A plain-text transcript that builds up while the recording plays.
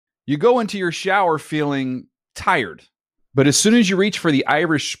You go into your shower feeling tired, but as soon as you reach for the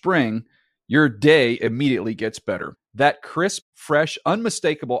Irish Spring, your day immediately gets better. That crisp, fresh,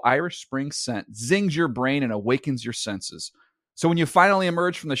 unmistakable Irish Spring scent zings your brain and awakens your senses. So when you finally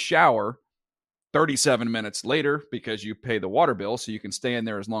emerge from the shower 37 minutes later, because you pay the water bill so you can stay in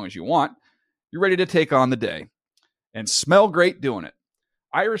there as long as you want, you're ready to take on the day and smell great doing it.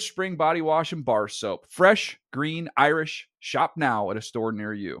 Irish Spring Body Wash and Bar Soap. Fresh, green, Irish. Shop now at a store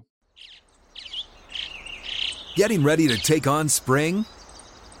near you. Getting ready to take on spring?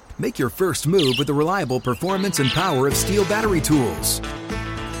 Make your first move with the reliable performance and power of Steel battery tools.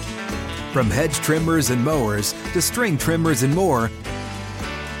 From hedge trimmers and mowers to string trimmers and more,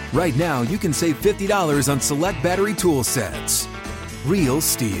 right now you can save $50 on select battery tool sets. Real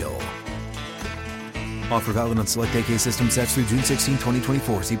Steel. Offer valid on select AK system sets through June 16,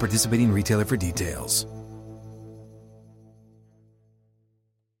 2024. See participating retailer for details.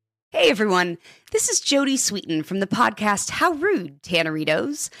 Hey everyone, this is Jodie Sweetin from the podcast How Rude,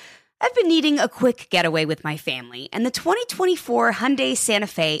 Tanneritos. I've been needing a quick getaway with my family, and the 2024 Hyundai Santa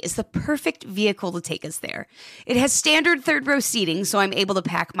Fe is the perfect vehicle to take us there. It has standard third-row seating, so I'm able to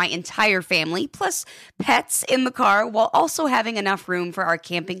pack my entire family, plus pets, in the car, while also having enough room for our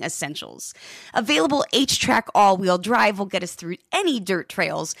camping essentials. Available H-Track all-wheel drive will get us through any dirt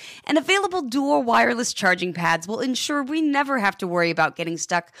trails, and available dual wireless charging pads will ensure we never have to worry about getting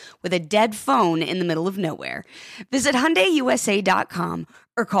stuck with a dead phone in the middle of nowhere. Visit HyundaiUSA.com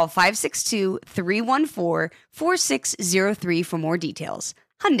or call 562-314-4603 for more details.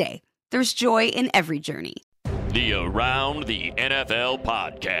 Hyundai, there's joy in every journey. The Around the NFL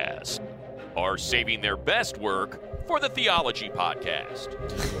podcast are saving their best work for the Theology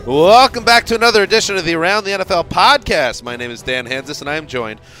podcast. Welcome back to another edition of the Around the NFL podcast. My name is Dan Hansis, and I am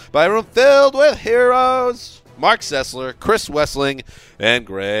joined by a room filled with heroes. Mark Sessler, Chris Wessling, and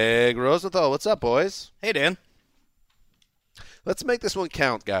Greg Rosenthal. What's up, boys? Hey, Dan. Let's make this one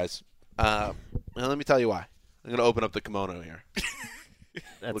count, guys. Now let me tell you why. I'm going to open up the kimono here.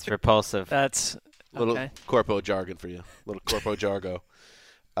 That's repulsive. That's little corpo jargon for you. Little corpo jargo.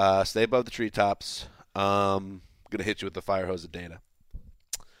 Stay above the treetops. I'm going to hit you with the fire hose of data.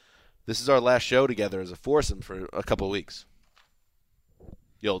 This is our last show together as a foursome for a couple of weeks.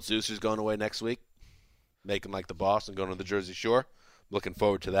 The old Zeus is going away next week. Making like the boss and going to the Jersey Shore. Looking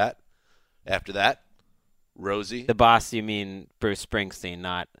forward to that. After that, Rosie. The boss, you mean Bruce Springsteen,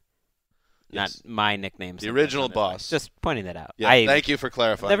 not my nickname. The original boss. Just pointing that out. Yeah, thank you for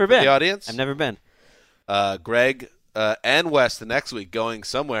clarifying. Never been. For the audience. I've never been. Greg and Wes the next week going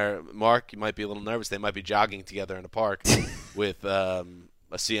somewhere. Mark, you might be a little nervous. They might be jogging together in a park with a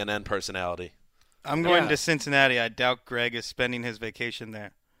CNN personality. I'm going to Cincinnati. I doubt Greg is spending his vacation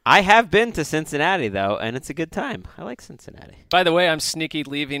there. I have been to Cincinnati, though, and it's a good time. I like Cincinnati. By the way, I'm sneaky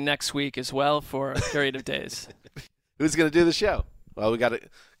leaving next week as well for a period of days. Who's going to do the show? Well, we got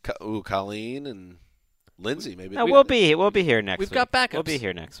Colleen and Lindsay. Maybe we'll be here next week. We've got backups. We'll be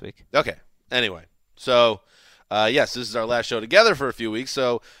here next week. Okay. Anyway, so yes, this is our last show together for a few weeks.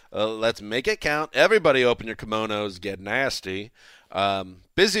 So let's make it count. Everybody, open your kimonos. Get nasty.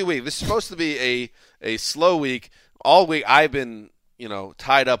 Busy week. This is supposed to be a slow week. All week I've been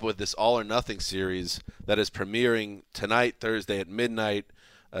tied up with this All or Nothing series that is premiering tonight, Thursday at midnight.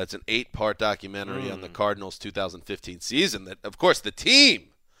 It's an 8-part documentary on the Cardinals' 2015 season that, of course, the team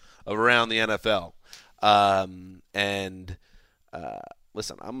of Around the NFL.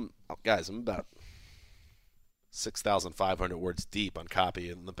 Listen, I'm about 6,500 words deep on copy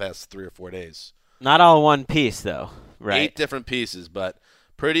in the past 3 or 4 days. Not all one piece, though, right? 8 different pieces, but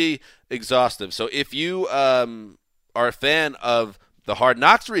pretty exhaustive. So if you are a fan of the Hard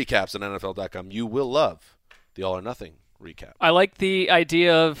Knocks recaps on NFL.com, you will love the All or Nothing recap. I like the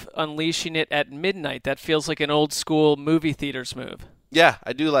idea of unleashing it at midnight. That feels like an old school movie theaters move. Yeah,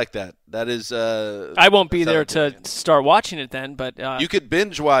 I do like that. That is. I won't be there to start watching it then, but you could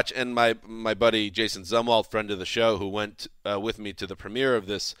binge watch. And my buddy Jason Zumwalt, friend of the show, who went with me to the premiere of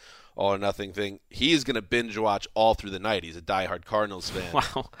this All or Nothing thing, he's going to binge watch all through the night. He's a diehard Cardinals fan,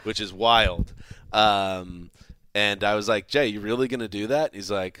 wow, which is wild. And I was like, Jay, you really going to do that? He's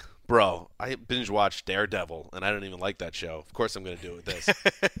like, bro, I binge watched Daredevil, and I don't even like that show. Of course I'm going to do it with this.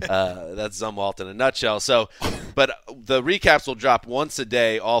 That's Zumwalt in a nutshell. So, but the recaps will drop once a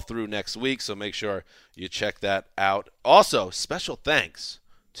day all through next week, so make sure you check that out. Also, special thanks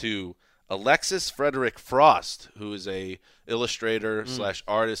to Alexis Frederick Frost, who is a illustrator /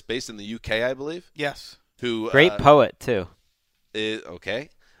 artist based in the UK, I believe. Yes. Who great poet, too. Who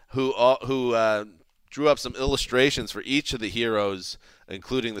drew up some illustrations for each of the heroes,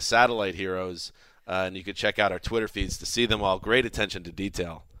 including the satellite heroes, and you can check out our Twitter feeds to see them all. Great attention to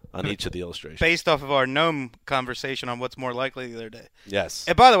detail on each of the illustrations. Based off of our gnome conversation on what's more likely the other day. Yes.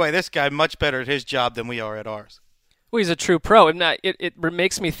 And by the way, this guy much better at his job than we are at ours. Well, he's a true pro. And it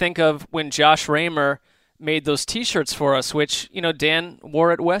makes me think of when Josh Raymer made those T-shirts for us, which, Dan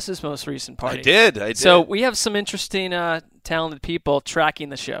wore at Wes's most recent party. I did. So we have some interesting, talented people tracking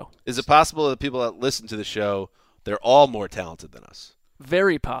the show. Is it possible that people that listen to the show, they're all more talented than us?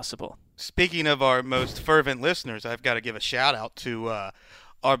 Very possible. Speaking of our most fervent listeners, I've got to give a shout-out to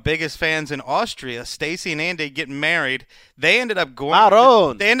our biggest fans in Austria, Stacy and Andy, getting married. They ended up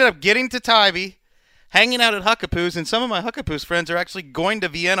They ended up getting to Tybee, hanging out at Huckapoo's, and some of my Huckapoo's friends are actually going to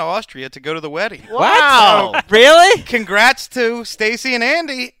Vienna, Austria to go to the wedding. Wow. So, Really? congrats to Stacy and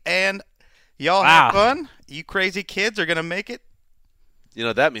Andy, and y'all have fun. You crazy kids are going to make it. You know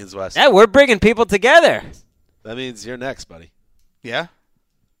what that means, Wes? Yeah, we're bringing people together. That means you're next, buddy. Yeah?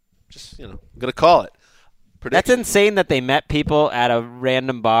 Just, I'm going to call it. That's insane that they met people at a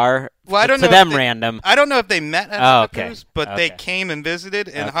random bar. Well, I don't know. To them, random. I don't know if they met at Huckapoo's, but they Okay. came and visited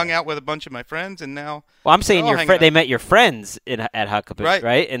and hung out with a bunch of my friends, and now. Well, I'm saying they met your friends at Huckapoo's, Right.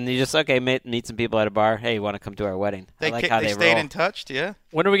 right? And you just meet some people at a bar. Hey, you want to come to our wedding? I like how they stayed roll. in touch, yeah.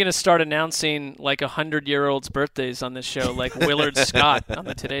 When are we going to start announcing like 100-year-olds' birthdays on this show, like Willard Scott on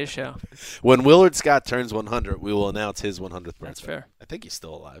the Today Show? When Willard Scott turns 100, we will announce his 100th birthday. That's fair. I think he's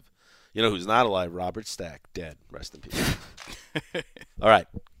still alive. You know who's not alive? Robert Stack, dead. Rest in peace. All right.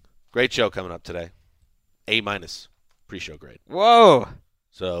 Great show coming up today. A-, pre-show grade. Whoa.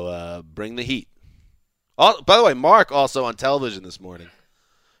 So bring the heat. By the way, Mark also on television this morning.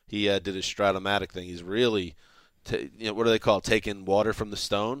 He did his Stratomatic thing. He's really, what do they call it? Taking water from the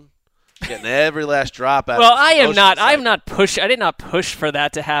stone? Getting every last drop out. Well, of I am not. I I did not push for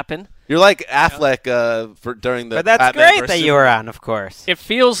that to happen. You're like Affleck during the. But that's Batman great that you were on, of course. It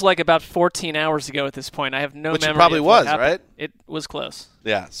feels like about 14 hours ago at this point. I have no Which it memory. probably of what was, happened. right? It was close.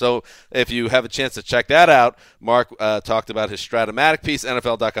 Yeah. So if you have a chance to check that out, Mark talked about his Stratomatic piece,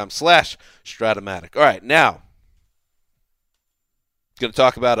 NFL.com/Stratomatic. All right, now going to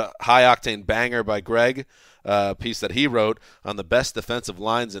talk about a high-octane banger by Greg, piece that he wrote on the best defensive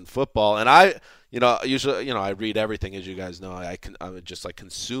lines in football. And I usually, I read everything, as you guys know. I would just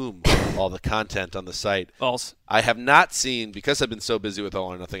consume all the content on the site. False. I have not seen, because I've been so busy with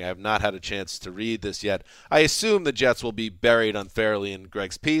All or Nothing, I have not had a chance to read this yet. I assume the Jets will be buried unfairly in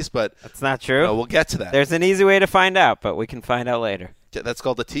Greg's piece, but that's not true. We'll get to that. There's an easy way to find out, but we can find out later. That's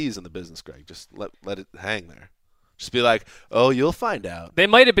called a tease in the business, Greg. Just let it hang there. Just be like, oh, you'll find out. They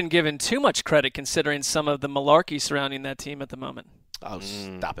might have been given too much credit considering some of the malarkey surrounding that team at the moment. Oh,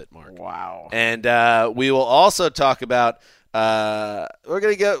 stop it, Mark. Wow. And we will also talk about we're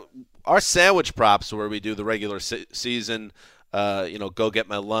going to get our sandwich props where we do the regular season, go get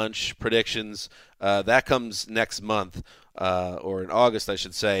my lunch predictions. That comes next month, or in August, I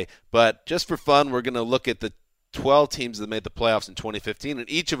should say. But just for fun, we're going to look at the 12 teams that made the playoffs in 2015, and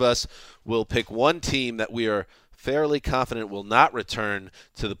each of us will pick one team that we are fairly confident will not return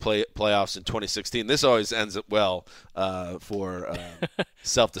to the playoffs in 2016. This always ends up well for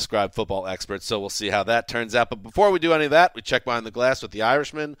self-described football experts, so we'll see how that turns out. But before we do any of that, we check behind the glass with the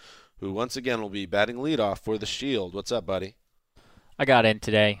Irishman, who once again will be batting leadoff for the Shield. What's up, buddy? I got in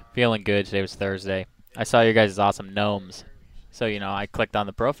today, feeling good. Today was Thursday. I saw your guys' awesome gnomes, so I clicked on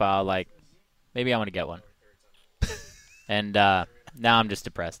the profile, like maybe I want to get one. And now I'm just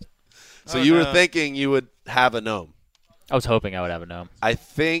depressed. So you were thinking you would have a gnome. I was hoping I would have a gnome. I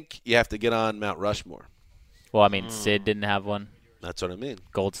think you have to get on Mount Rushmore. Well, I mean, Sid didn't have one. That's what I mean.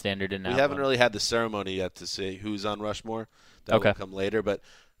 Gold Standard didn't have one. We haven't really had the ceremony yet to see who's on Rushmore. That Okay. will come later, but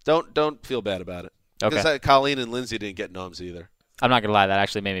don't feel bad about it. Okay. Because Colleen and Lindsay didn't get gnomes either. I'm not going to lie. That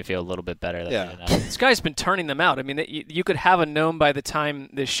actually made me feel a little bit better. That Yeah. they didn't have it. This guy's been turning them out. I mean, you could have a gnome by the time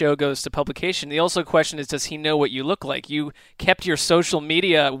this show goes to publication. The also question is, does he know what you look like? You kept your social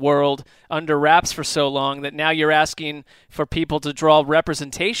media world under wraps for so long that now you're asking for people to draw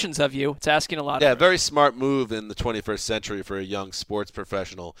representations of you. It's asking a lot. Yeah, of very smart move in the 21st century for a young sports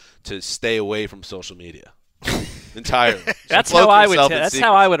professional to stay away from social media entirely. That's Cloak how I would. yourself in That's secret.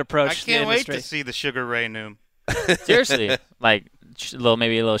 how I would I approach the can't wait industry. to see the Sugar Ray Noom. Seriously, like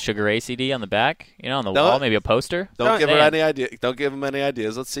maybe a little Sugar Ray CD on the back, on the No. wall, maybe a poster. Don't give her Man. any idea. Don't give him any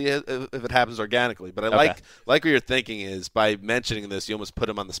ideas. Let's see if it happens organically. But I Okay. like what you're thinking is by mentioning this, you almost put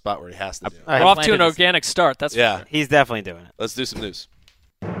him on the spot where he has to do it. All right, We're off to an planted this- organic start. That's Yeah, for sure. he's definitely doing it. let's do some news.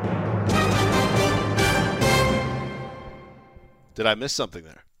 Did I miss something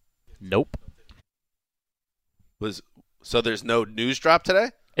there? Nope. So there's no news drop today?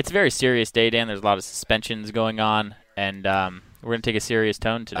 It's a very serious day, Dan. There's a lot of suspensions going on, and we're going to take a serious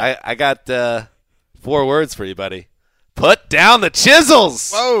tone today. I got 4 words for you, buddy. Put down the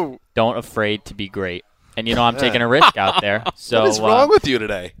chisels. Whoa. Don't afraid to be great. And I'm taking a risk out there. So what is wrong with you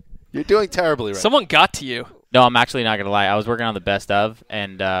today? You're doing terribly right. Someone got to you. No, I'm actually not going to lie. I was working on the best of,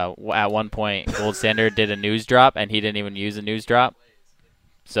 and at one point, Gold Standard did a news drop, and he didn't even use a news drop.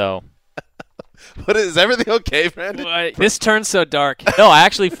 So. Is everything okay, Brandon? This turned so dark. No, I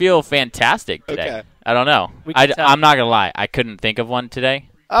actually feel fantastic today. Okay. I don't know. I'm not going to lie. I couldn't think of one today.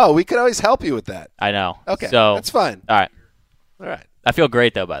 Oh, we could always help you with that. I know. Okay, so, that's fine. All right. All right. I feel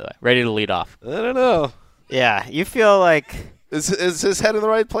great, though, by the way. Ready to lead off. I don't know. Yeah, you feel like Is his head in the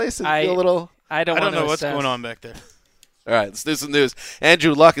right place? Feel a little. I don't know what's going on back there. All right, let's do some news.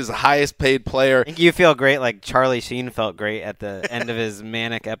 Andrew Luck is the highest paid player. I think you feel great like Charlie Sheen felt great at the end of his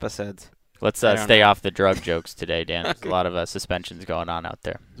manic episodes. Let's stay off the drug jokes today, Dan. There's a lot of suspensions going on out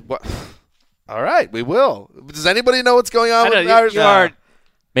there. What? All right, we will. Does anybody know what's going on with Irish?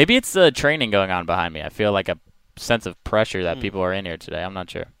 Maybe it's the training going on behind me. I feel like a sense of pressure that people are in here today. I'm not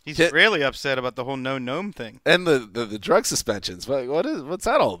sure. He's really upset about the whole no gnome thing. And the drug suspensions. What's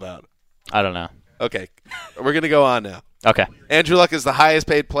that all about? I don't know. Okay, we're going to go on now. Okay. Andrew Luck is the highest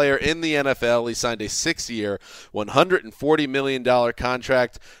paid player in the NFL. He signed a 6-year, $140 million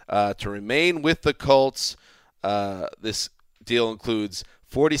contract to remain with the Colts. This deal includes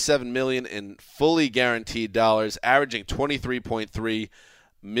 $47 million in fully guaranteed dollars, averaging $23.3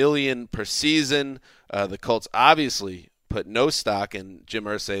 million per season. The Colts obviously put no stock, and Jim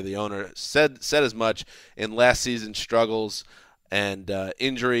Irsay, the owner, said as much in last season's struggles and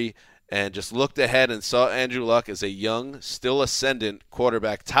injury, and just looked ahead and saw Andrew Luck as a young, still ascendant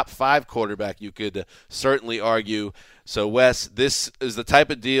quarterback, top 5 quarterback, you could certainly argue. So, Wes, this is the type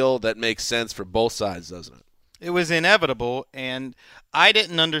of deal that makes sense for both sides, doesn't it? It was inevitable, and I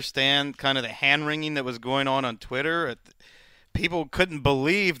didn't understand kind of the hand-wringing that was going on Twitter. People couldn't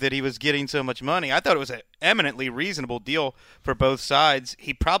believe that he was getting so much money. I thought it was an eminently reasonable deal for both sides.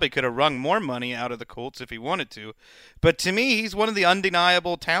 He probably could have wrung more money out of the Colts if he wanted to. But to me, he's one of the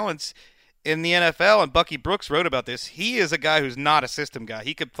undeniable talents in the NFL, and Bucky Brooks wrote about this. He is a guy who's not a system guy.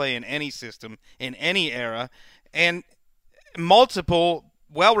 He could play in any system, in any era, and multiple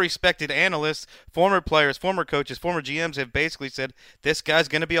well-respected analysts, former players, former coaches, former GMs have basically said this guy's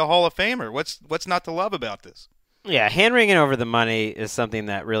going to be a Hall of Famer. What's not to love about this? Yeah, hand-wringing over the money is something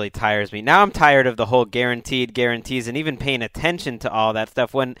that really tires me. Now I'm tired of the whole guarantees, and even paying attention to all that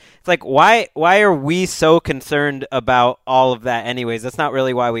stuff. When it's like, why are we so concerned about all of that anyways? That's not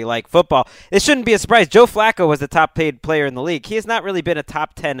really why we like football. It shouldn't be a surprise. Joe Flacco was the top-paid player in the league. He has not really been a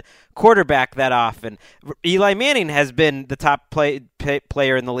top 10 quarterback that often. Eli Manning has been the top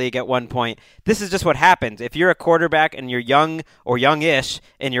player in the league at one point. This is just what happens. If you're a quarterback and you're young or youngish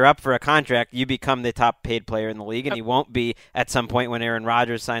and you're up for a contract, you become the top paid player in the league, and you won't be at some point when Aaron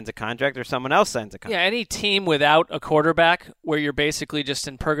Rodgers signs a contract or someone else signs a contract. Yeah, any team without a quarterback where you're basically just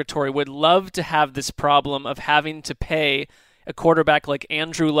in purgatory would love to have this problem of having to pay a quarterback like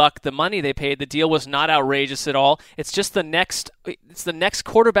Andrew Luck the money they paid. The deal was not outrageous at all. It's just the next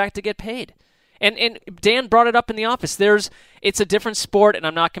quarterback to get paid. And Dan brought it up in the office. It's a different sport, and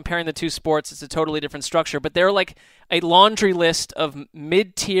I'm not comparing the two sports. It's a totally different structure. But they're like a laundry list of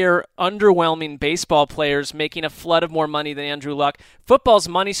mid-tier, underwhelming baseball players making a flood of more money than Andrew Luck. Football's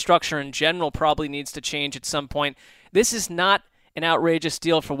money structure in general probably needs to change at some point. This is not an outrageous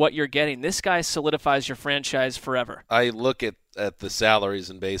deal for what you're getting. This guy solidifies your franchise forever. I look at the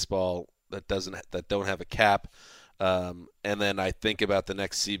salaries in baseball that don't have a cap. And then I think about the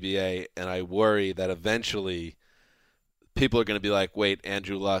next CBA, and I worry that eventually people are going to be like, wait,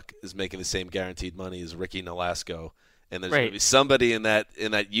 Andrew Luck is making the same guaranteed money as Ricky Nolasco. And there's going to be somebody in that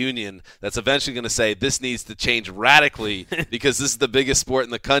union that's eventually going to say this needs to change radically because this is the biggest sport in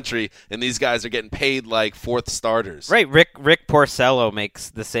the country, and these guys are getting paid like fourth starters. Right, Rick Porcello makes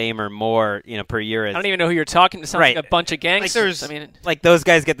the same or more, per year. I don't even know who you're talking to. Sounds like a bunch of gangsters. Like those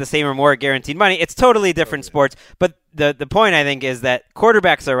guys get the same or more guaranteed money. It's totally different sports, but the point I think is that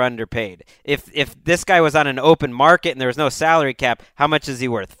quarterbacks are underpaid. If this guy was on an open market and there was no salary cap, how much is he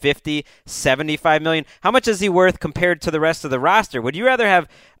worth? 50, 75 million? How much is he worth compared to the rest of the roster? Would you rather have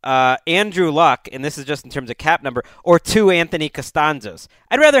Andrew Luck, and this is just in terms of cap number, or 2 Anthony Costanzos?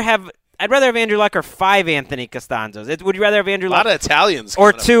 I'd rather have Andrew Luck or 5 Anthony Costanzos. Would you rather have Andrew Luck? A lot of Italians.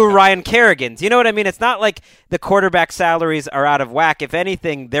 Or 2 Ryan Kerrigans. You know what I mean? It's not like the quarterback salaries are out of whack. If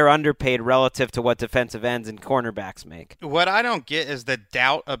anything, they're underpaid relative to what defensive ends and cornerbacks make. What I don't get is the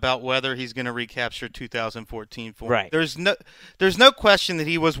doubt about whether he's going to recapture 2014 form. Right. There's no question that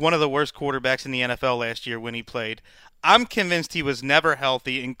he was one of the worst quarterbacks in the NFL last year when he played. I'm convinced he was never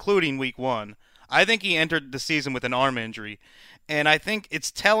healthy, including week 1. I think he entered the season with an arm injury. And I think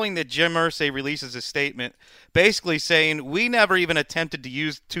it's telling that Jim Irsay releases a statement basically saying we never even attempted to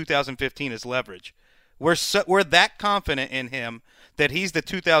use 2015 as leverage. We're that confident in him that he's the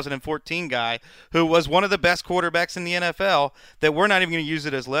 2014 guy who was one of the best quarterbacks in the NFL that we're not even going to use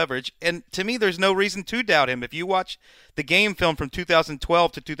it as leverage. And to me, there's no reason to doubt him. If you watch the game film from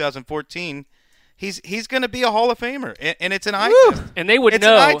 2012 to 2014, he's going to be a Hall of Famer, and it's an eye test. And they would it's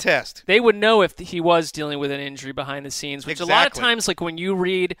know. It's an eye test. They would know if he was dealing with an injury behind the scenes, which a lot of times, like when you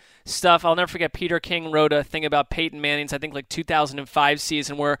read stuff, I'll never forget Peter King wrote a thing about Peyton Manning's, I think like 2005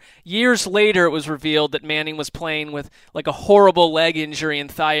 season, where years later it was revealed that Manning was playing with like a horrible leg injury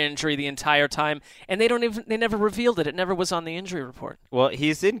and thigh injury the entire time, and they never revealed it. It never was on the injury report. Well,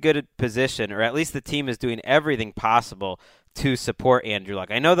 he's in good position, or at least the team is doing everything possible to support Andrew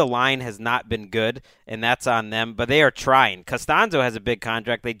Luck. I know the line has not been good, and that's on them, but they are trying. Costanzo has a big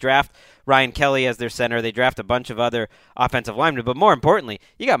contract. They draft Ryan Kelly as their center. They draft a bunch of other offensive linemen. But more importantly,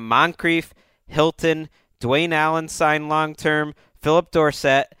 you got Moncrief, Hilton, Dwayne Allen signed long-term, Philip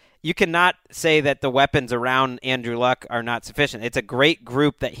Dorsett. You cannot say that the weapons around Andrew Luck are not sufficient. It's a great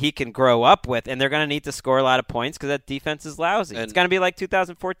group that he can grow up with, and they're going to need to score a lot of points because that defense is lousy. It's going to be like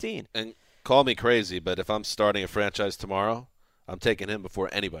 2014. And call me crazy, but if I'm starting a franchise tomorrow, I'm taking him before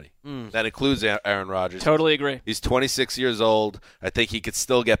anybody. That includes Aaron Rodgers. Totally agree. He's 26 years old. I think he could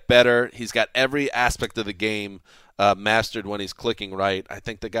still get better. He's got every aspect of the game mastered when he's clicking right. I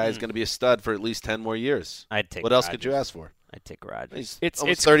think the guy is going to be a stud for at least 10 more years. I'd take What else could you ask for? I'd take Rodgers. It's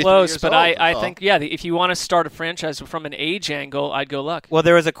close, but I think, if you want to start a franchise from an age angle, I'd go Luck. Well,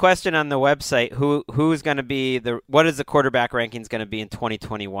 there was a question on the website, who's going to be what is the quarterback rankings going to be in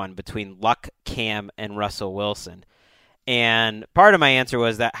 2021 between Luck, Cam, and Russell Wilson? And part of my answer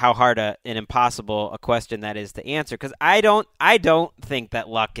was that how hard an impossible a question that is to answer, because I don't think that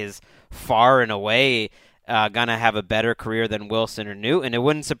Luck is far and away going to have a better career than Wilson or Newton. It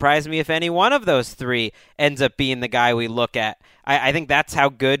wouldn't surprise me if any one of those three ends up being the guy we look at. I think that's how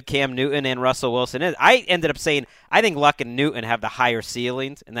good Cam Newton and Russell Wilson is. I ended up saying I think Luck and Newton have the higher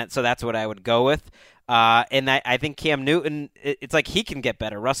ceilings, and so that's what I would go with. And I think Cam Newton, it's like he can get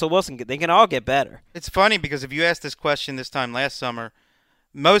better. Russell Wilson, they can all get better. It's funny because if you asked this question this time last summer,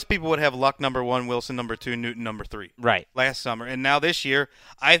 most people would have Luck number 1, Wilson number 2, Newton number 3. Right. Last summer. And now this year,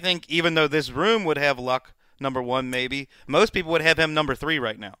 I think even though this room would have Luck number 1 maybe, most people would have him number 3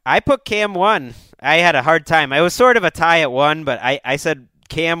 right now. I put Cam 1. I had a hard time. I was sort of a tie at 1, but I said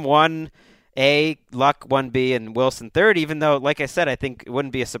Cam 1A, Luck 1B, and Wilson 3rd, even though, like I said, I think it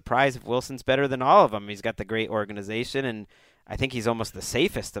wouldn't be a surprise if Wilson's better than all of them. He's got the great organization, and I think he's almost the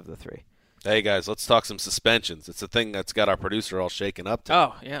safest of the three. Hey, guys, let's talk some suspensions. It's a thing that's got our producer all shaken up.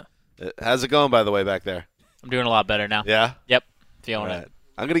 Oh, yeah. How's it going, by the way, back there? I'm doing a lot better now. Yeah? Yep. Feeling it.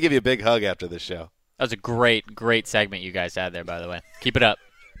 I'm going to give you a big hug after this show. That was a great segment you guys had there, by the way. Keep it up.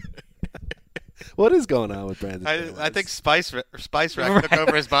 What is going on with Brandon? I think Spice Rack took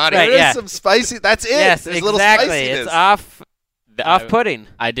over his body. Right, There is some spicy. That's it. Yes, There's exactly. a little spiciness. It's off-putting.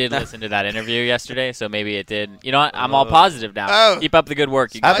 I did listen to that interview yesterday, so maybe it did. You know what? I'm all positive now. Oh. Keep up the good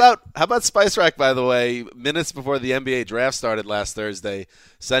work. You How guys. about Spice Rack, by the way, minutes before the NBA draft started last Thursday,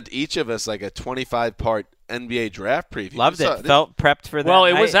 sent each of us like a 25-part NBA draft preview. Loved it. Felt prepped for that. Well,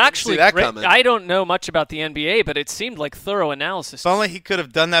 it night. was actually that great. coming. I don't know much about the NBA, but it seemed like thorough analysis. If only he could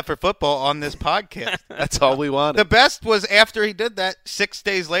have done that for football on this podcast. That's all we wanted. The best was after he did that, 6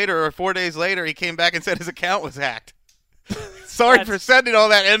 days later or 4 days later, he came back and said his account was hacked. Sorry for sending all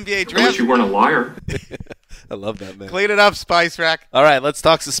that NBA draft. I wish you weren't a liar. I love that, man. Clean it up, Spice Rack. All right, let's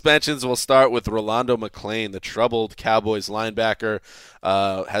talk suspensions. We'll start with Rolando McClain, the troubled Cowboys linebacker,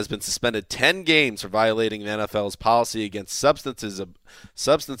 has been suspended 10 games for violating the NFL's policy against substances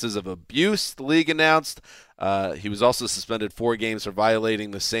of abuse, the league announced. He was also suspended 4 games for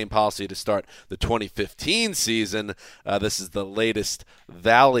violating the same policy to start the 2015 season. This is the latest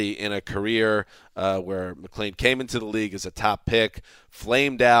valley in a career where McClain came into the league as a top pick,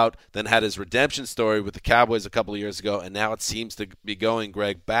 flamed out, then had his redemption story with the Cowboys a couple of years ago, and now it seems to be going,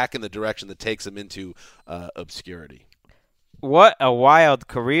 Greg, back in the direction that takes him into obscurity. What a wild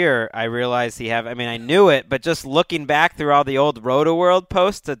career I realized he had. I mean, I knew it, but just looking back through all the old Roto-World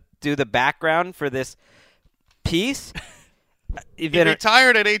posts to do the background for this piece. He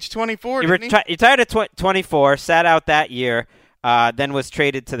retired at age 24, didn't he? He retired at 24, sat out that year, then was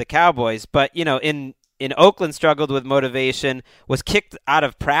traded to the Cowboys. But, you know, in Oakland struggled with motivation, was kicked out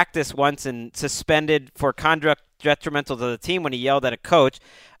of practice once and suspended for conduct detrimental to the team when he yelled at a coach.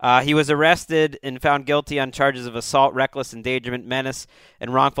 He was arrested and found guilty on charges of assault, reckless endangerment, menace,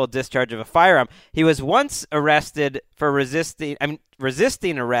 and wrongful discharge of a firearm. He was once arrested for resisting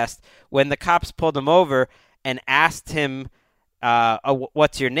arrest when the cops pulled him over and asked him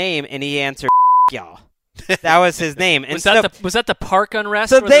what's your name? And he answered, y'all. That was his name. Was that the park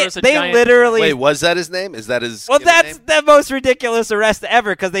unrest? So where there was a they giant... literally. Wait, was that his name? Is that his? Well, that's name? the most ridiculous arrest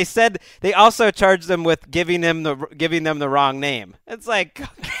ever because they said they also charged them with giving them the wrong name. It's like,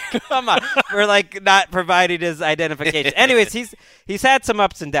 come on, we're like not providing his identification. Anyways, he's had some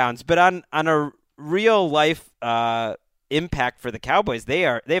ups and downs, but on a real life impact for the Cowboys,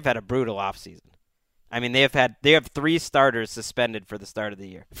 they've had a brutal offseason. I mean, they have 3 starters suspended for the start of the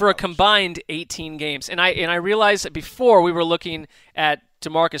year. For a combined 18 games. And I realized that before we were looking at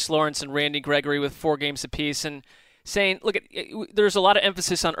DeMarcus Lawrence and Randy Gregory with 4 games apiece and saying, look, there's a lot of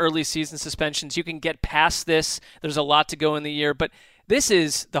emphasis on early season suspensions. You can get past this. There's a lot to go in the year. But this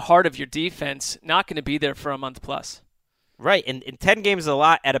is the heart of your defense, not going to be there for a month plus. Right. And 10 games is a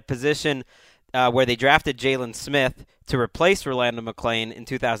lot at a position where they drafted Jalen Smith to replace Rolando McClain in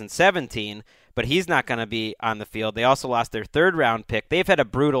 2017, but he's not going to be on the field. They also lost their 3rd-round pick. They've had a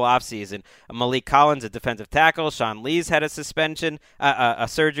brutal offseason. Malik Collins, a defensive tackle. Sean Lee's had a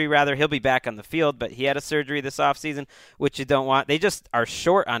surgery. He'll be back on the field, but he had a surgery this offseason, which you don't want. They just are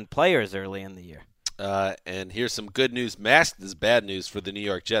short on players early in the year. And here's some good news masked as bad news for the New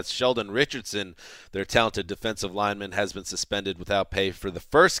York Jets. Sheldon Richardson, their talented defensive lineman, has been suspended without pay for the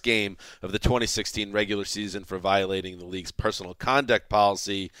first game of the 2016 regular season for violating the league's personal conduct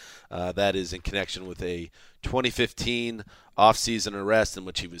policy. That is in connection with a 2015 off-season arrest in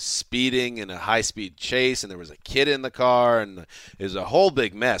which he was speeding in a high-speed chase, and there was a kid in the car, and it was a whole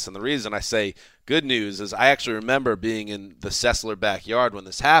big mess. And the reason I say good news is I actually remember being in the Sessler backyard when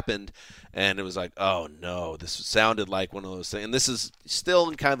this happened, and it was like, oh, no, this sounded like one of those things. And this is still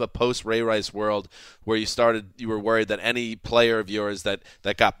in kind of a post-Ray Rice world where you were worried that any player of yours that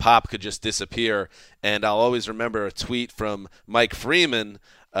got popped could just disappear. And I'll always remember a tweet from Mike Freeman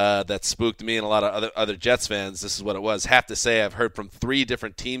that spooked me and a lot of other Jets fans. This is what it was. Have to say I've heard from 3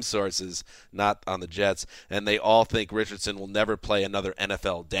 different team sources, not on the Jets, and they all think Richardson will never play another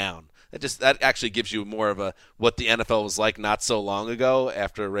NFL down. That actually gives you more of what the NFL was like not so long ago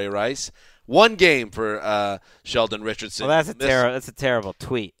after Ray Rice. 1 game for Sheldon Richardson. Well, that's a terrible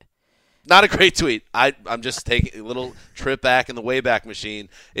tweet. Not a great tweet. I'm just taking a little trip back in the Wayback Machine.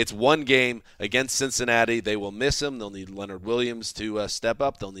 It's 1 game against Cincinnati. They will miss him. They'll need Leonard Williams to step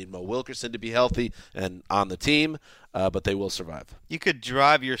up. They'll need Mo Wilkerson to be healthy and on the team, but they will survive. You could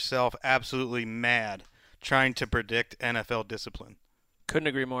drive yourself absolutely mad trying to predict NFL discipline. Couldn't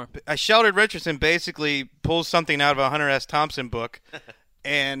agree more. Sheldon Richardson basically pulls something out of a Hunter S. Thompson book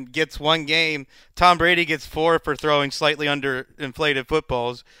and gets 1 game. Tom Brady gets 4 for throwing slightly underinflated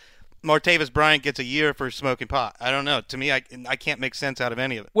footballs. Martavis Bryant gets a year for smoking pot. I don't know. To me, I can't make sense out of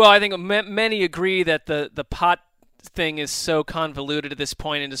any of it. Well, I think many agree that the pot thing is so convoluted at this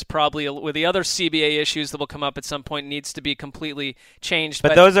point and is probably, with the other CBA issues that will come up at some point, needs to be completely changed.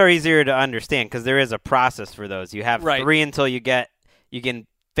 But those are easier to understand because there is a process for those. You have 3 until you can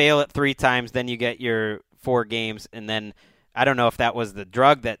fail it 3 times, then you get your 4 games, and then I don't know if that was the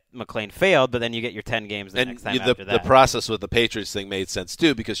drug that McClain failed, but then you get your 10 games next time after that. The process with the Patriots thing made sense,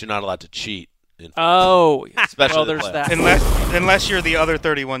 too, because you're not allowed to cheat. Especially well, there's that. Unless you're the other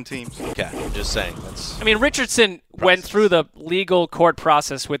 31 teams. Okay, I'm just saying. Richardson went through the legal court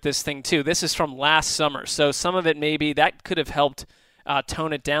process with this thing, too. This is from last summer, so some of it maybe that could have helped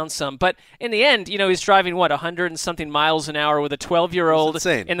tone it down some. But in the end, he's driving, 100 and something miles an hour with a 12-year-old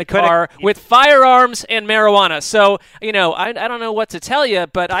in the car with firearms and marijuana. So, I don't know what to tell you,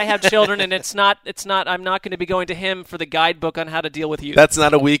 but I have children, and I'm not going to be going to him for the guidebook on how to deal with youth. That's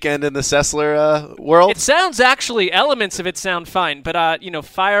not a weekend in the Sessler world? It sounds elements of it sound fine, but,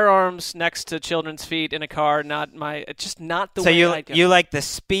 firearms next to children's feet in a car, just not the way I'd go. So you like the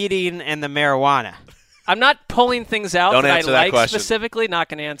speeding and the marijuana? I'm not pulling things out Don't that answer I like question. Specifically. Not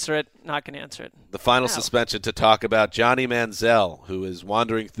going to answer it. The final suspension to talk about, Johnny Manziel, who is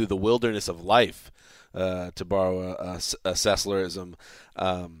wandering through the wilderness of life, to borrow a Sesslerism,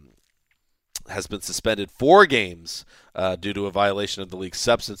 has been suspended 4 games due to a violation of the league's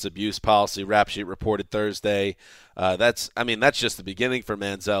substance abuse policy. Rap Sheet reported Thursday. That's just the beginning for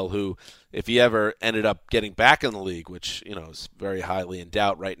Manziel, who, if he ever ended up getting back in the league, which is very highly in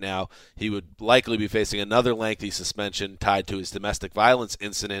doubt right now, he would likely be facing another lengthy suspension tied to his domestic violence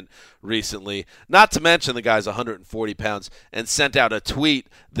incident recently. Not to mention the guy's 140 pounds and sent out a tweet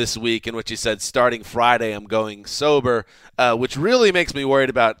this week in which he said, "Starting Friday, I'm going sober," which really makes me worried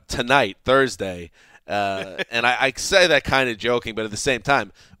about tonight, Thursday. And I say that kind of joking, but at the same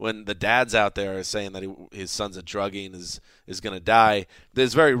time, when the dads out there are saying that his son's a druggie and is going to die,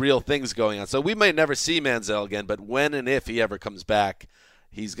 there's very real things going on. So we may never see Manziel again, but when and if he ever comes back,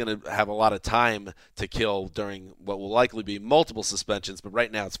 he's going to have a lot of time to kill during what will likely be multiple suspensions, but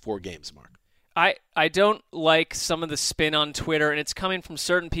right now it's 4 games, Mark. I don't like some of the spin on Twitter, and it's coming from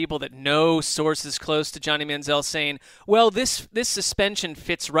certain people that know sources close to Johnny Manziel saying, well, this suspension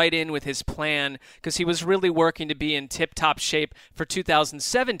fits right in with his plan because he was really working to be in tip-top shape for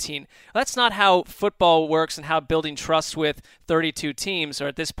 2017. That's not how football works and how building trust with 32 teams, or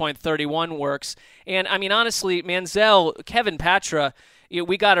at this point 31, works. And, I mean, honestly, Manziel, Kevin Patra,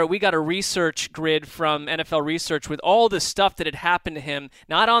 we got a research grid from NFL Research with all the stuff that had happened to him,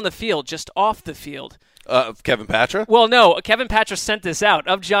 not on the field, just off the field. Kevin Patra? Well, no, Kevin Patra sent this out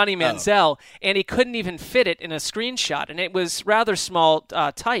of Johnny Manziel, and he couldn't even fit it in a screenshot, and it was rather small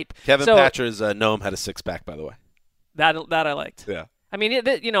type. Kevin Patra's gnome had a six-pack, by the way. That I liked. Yeah. I mean,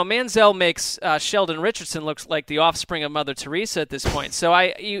 Manziel makes Sheldon Richardson look like the offspring of Mother Teresa at this point. So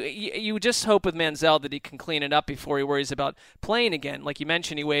you just hope with Manziel that he can clean it up before he worries about playing again. Like you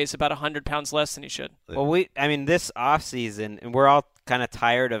mentioned, he weighs about 100 pounds less than he should. Well, this offseason, and we're all kind of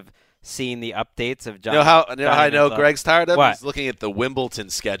tired of seeing the updates of Johnny. You know how I know Greg's tired of? What? He's looking at the Wimbledon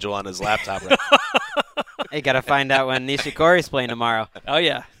schedule on his laptop right now. Hey, got to find out when Nishikori's playing tomorrow. Oh,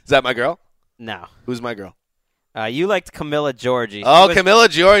 yeah. Is that my girl? No. Who's my girl? You liked Camilla Giorgi. Camilla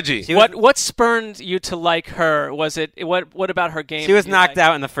Giorgi. What spurned you to like her? Was it what about her game? She was knocked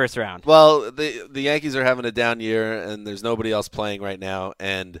out in the first round. Well, the Yankees are having a down year, and there's nobody else playing right now.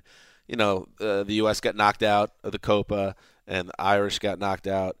 And the U.S. got knocked out of the Copa, and the Irish got knocked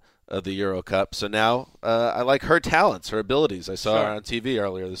out of the Euro Cup. So now I like her talents, her abilities. I saw her on TV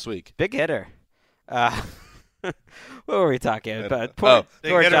earlier this week. Big hitter. What were we talking about? Poor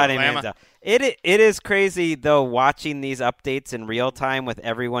Johnny Manziel. It is crazy, though, watching these updates in real time with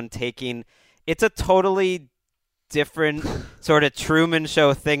everyone taking – it's a totally different sort of Truman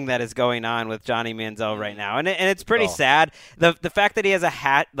Show thing that is going on with Johnny Manziel right now. And it's pretty sad. The fact that he has a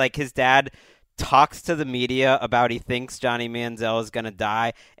hat – like his dad talks to the media about he thinks Johnny Manziel is going to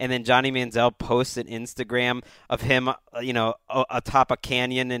die, and then Johnny Manziel posts an Instagram of him, atop a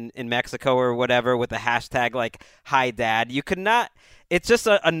canyon in Mexico or whatever with the hashtag like "Hi Dad." You could not. It's just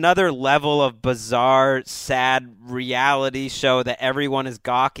another level of bizarre, sad reality show that everyone is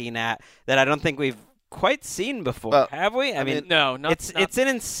gawking at that I don't think we've quite seen before, have we? I mean, no. It's an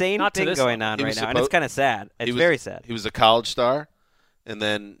insane thing going on right now, and it's kind of sad. It's very sad. He was a college star. And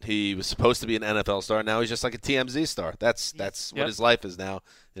then he was supposed to be an NFL star. Now he's just like a TMZ star. That's what his life is now,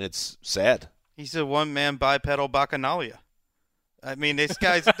 and it's sad. He's a one-man bipedal bacchanalia. I mean, this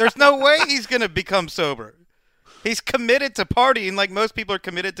guy's – there's no way he's going to become sober. He's committed to partying like most people are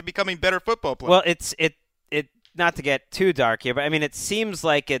committed to becoming better football players. Well, it not to get too dark here, but I mean, it seems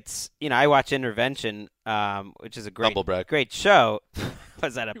like it's – I watch Intervention, which is a great show.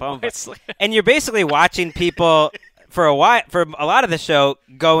 Was that a bum? And you're basically watching people – for a lot of the show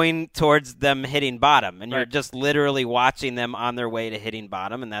going towards them hitting bottom, and you're just literally watching them on their way to hitting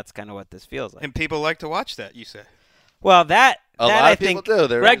bottom, and that's kind of what this feels like. And people like to watch that, you say? Well, that a lot I of people think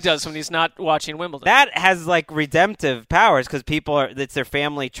do. Greg does when he's not watching Wimbledon. That has like redemptive powers because it's their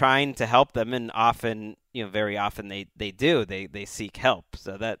family trying to help them, and often, very often they do. They seek help,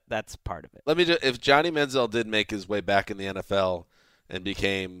 so that's part of it. If Johnny Manziel did make his way back in the NFL and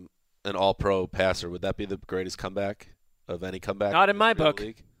became an all-pro passer, would that be the greatest comeback of any comeback? Not in my book.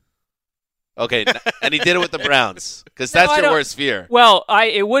 League? Okay, and he did it with the Browns because that's your worst fear. Well,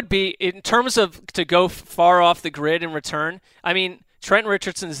 it would be in terms of to go far off the grid in return. I mean, Trent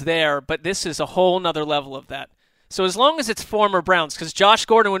Richardson's there, but this is a whole nother level of that. So as long as it's former Browns, because Josh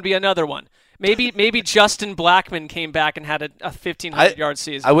Gordon would be another one. Maybe Justin Blackmon came back and had a 1,500-yard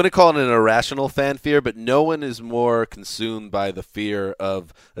season. I wouldn't call it an irrational fan fear, but no one is more consumed by the fear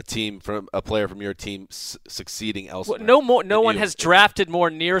of a player from your team succeeding elsewhere. No one has drafted more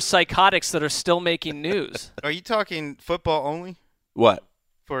near psychotics that are still making news. Are you talking football only? What?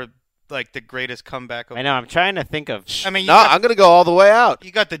 For like the greatest comeback of I know. I'm trying to think of. I mean, I'm going to go all the way out.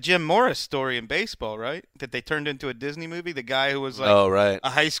 You got the Jim Morris story in baseball, right? That they turned into a Disney movie. The guy who was like a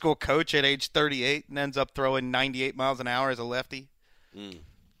high school coach at age 38 and ends up throwing 98 miles an hour as a lefty.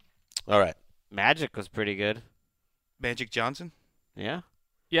 All right. Magic was pretty good. Magic Johnson? Yeah.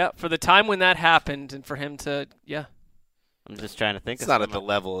 Yeah, for the time when that happened and for him to, I'm just trying to think. It's not at the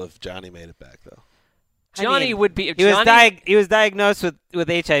level of Johnny made it back, though. Johnny would be. He was diagnosed with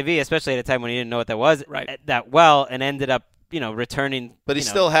HIV, especially at a time when he didn't know what that was that well, and ended up returning. But he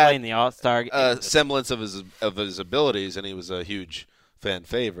still had playing the All-Star semblance of his abilities, and he was a huge fan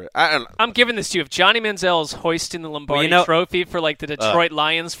favorite. I'm giving this to you. If Johnny Manziel is hoisting the Lombardi Trophy for like the Detroit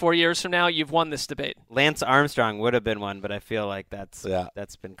Lions 4 years from now, you've won this debate. Lance Armstrong would have been one, but I feel like that's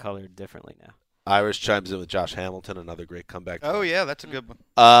been colored differently now. Irish chimes in with Josh Hamilton, another great comeback. Oh, yeah, that's a good one.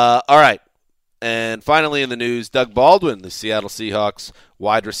 All right. And finally in the news, Doug Baldwin, the Seattle Seahawks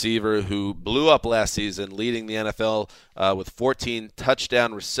wide receiver who blew up last season, leading the NFL with 14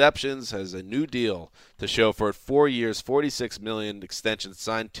 touchdown receptions, has a new deal to show for it. 4 years, $46 million extension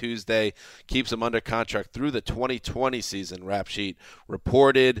signed Tuesday, keeps him under contract through the 2020 season. Rap Sheet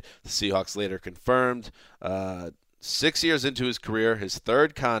reported. The Seahawks later confirmed. 6 years into his career, his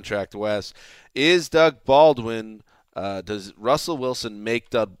third contract, Wes. Is Doug Baldwin... does Russell Wilson make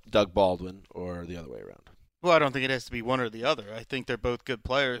Doug Baldwin or the other way around? Well, I don't think it has to be one or the other. I think they're both good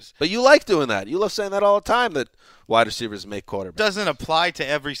players. But you like doing that. You love saying that all the time, that wide receivers make quarterbacks. Doesn't apply to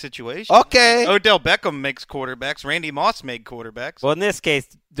every situation. Okay. Odell Beckham makes quarterbacks. Randy Moss made quarterbacks. Well, in this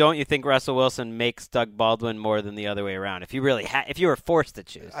case, don't you think Russell Wilson makes Doug Baldwin more than the other way around? If you really if you were forced to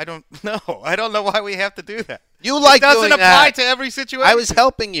choose. I don't know. I don't know why we have to do that. You like doing that. It doesn't apply to every situation. I was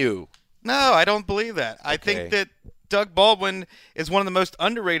helping you. No, I don't believe that. Okay. I think that Doug Baldwin is one of the most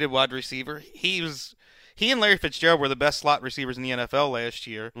underrated wide receiver. He and Larry Fitzgerald were the best slot receivers in the NFL last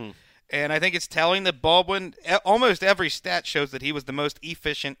year. And I think it's telling that Baldwin, almost every stat shows that he was the most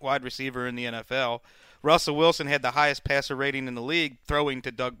efficient wide receiver in the NFL. Russell Wilson had the highest passer rating in the league, throwing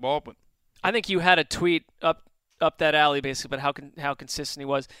to Doug Baldwin. I think you had a tweet up that alley, basically, about how consistent he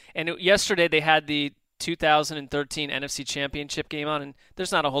was. And yesterday they had the 2013 NFC Championship game on, and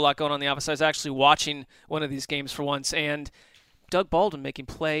there's not a whole lot going on the office. I was actually watching one of these games for once, and Doug Baldwin making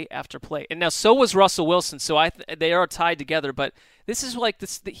play after play. And now so was Russell Wilson, so they are tied together, but this is like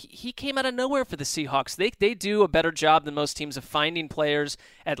this. He came out of nowhere for the Seahawks. They do a better job than most teams of finding players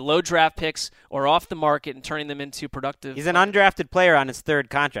at low draft picks or off the market and turning them into productive. He's an undrafted player on his third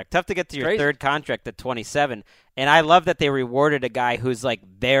contract. Tough to get to your third contract at 27. And I love that they rewarded a guy who's like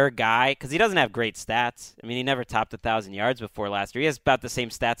their guy because he doesn't have great stats. I mean, he never topped 1,000 yards before last year. He has about the same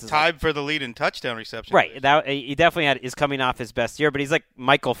stats as tied for the lead in touchdown reception. Right. He definitely is coming off his best year, but he's like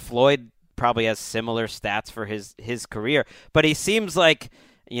Michael Floyd. Probably has similar stats for his career, but he seems like,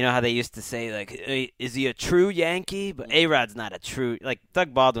 you know how they used to say, like, is he a true Yankee? But A-Rod's not a true, like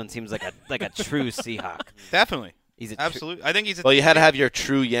Doug Baldwin seems like a true Seahawk. Definitely, he's absolutely. I think he's. Well, you had to have your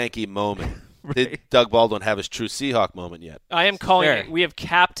true Yankee moment. Right. Did Doug Baldwin have his true Seahawk moment yet? I am calling it. We have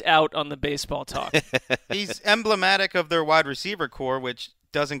capped out on the baseball talk. He's emblematic of their wide receiver core, which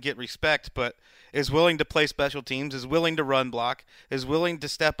doesn't get respect, but is willing to play special teams, is willing to run block, is willing to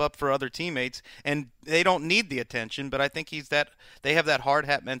step up for other teammates, and they don't need the attention, but I think they have that hard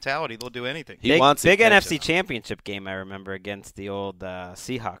hat mentality. They'll do anything. He wants big attention. NFC Championship game, I remember, against the old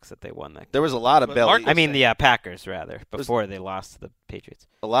Seahawks that they won that game. There was a lot of belly. the Packers, rather, before they lost to the Patriots.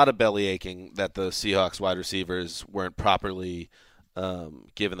 A lot of belly aching that the Seahawks wide receivers weren't properly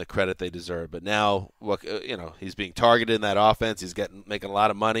given the credit they deserve. But now, he's being targeted in that offense. He's making a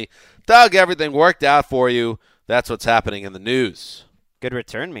lot of money. Doug, everything worked out for you. That's what's happening in the news. Good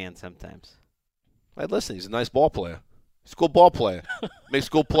return man sometimes. Hey, listen, he's a nice ball player. He's a good ball player. Makes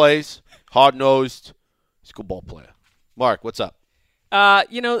good plays. Hard-nosed. He's a good ball player. Mark, what's up? On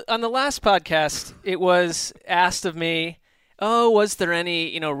the last podcast, it was asked of me, was there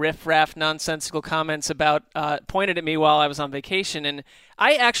any, riff-raff, nonsensical comments pointed at me while I was on vacation? And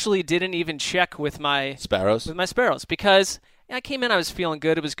I actually didn't even check with my Sparrows. With my Sparrows, because I came in, I was feeling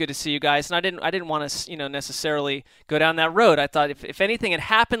good. It was good to see you guys, and I didn't want to, necessarily go down that road. I thought if anything had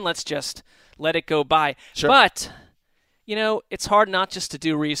happened, let's just let it go by. Sure. But it's hard not just to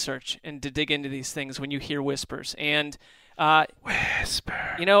do research and to dig into these things when you hear whispers. And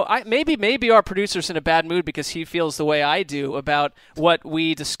whisper. Maybe our producer's in a bad mood because he feels the way I do about what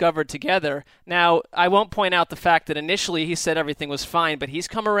we discovered together. Now, I won't point out the fact that initially he said everything was fine, but he's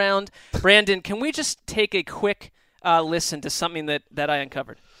come around. Brandon, can we just take a quick listen to something that I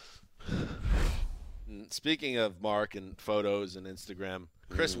uncovered? Speaking of Mark and photos and Instagram,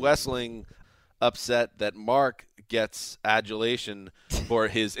 Chris Wessling upset that Mark gets adulation for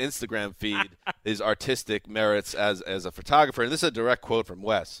his Instagram feed, his artistic merits as a photographer. And this is a direct quote from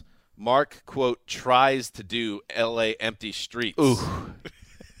Wes. Mark, quote, tries to do L.A. empty streets. Ooh.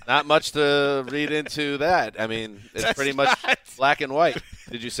 Not much to read into that. I mean, it's pretty much black and white.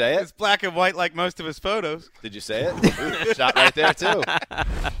 Did you say it? It's black and white like most of his photos. Did you say it? Ooh, shot right there, too.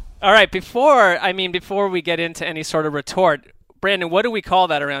 All right, before we get into any sort of retort, Brandon, what do we call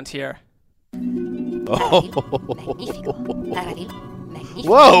that around here? Oh.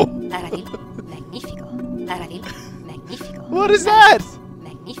 Whoa! What is that?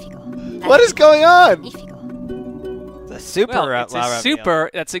 What is going on? It's a super. Well, it's a super.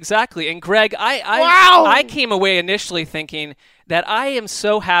 That's exactly. And Greg, I came away initially thinking that I am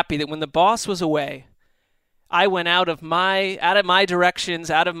so happy that when the boss was away, I went out of my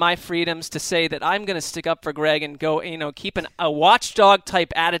directions, out of my freedoms to say that I'm going to stick up for Greg and go, keep a watchdog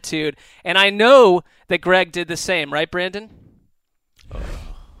type attitude. And I know that Greg did the same, right, Brandon?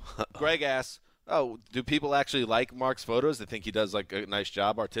 Greg asks, do people actually like Mark's photos? They think he does like a nice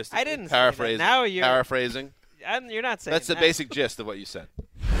job artistically? I didn't paraphrasing. say that. Now you're paraphrasing. You're not saying That's the that. basic gist of what you said.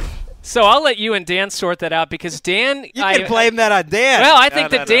 So I'll let you and Dan sort that out because Dan. You can blame that on Dan. Well, I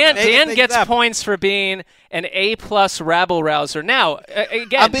think that Dan Dan gets points for being an A+ rabble rouser. Now,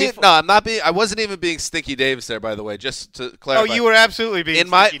 again, I'm not being. I wasn't even being Stinky Davis there, by the way. Just to clarify. Oh, you were absolutely being. In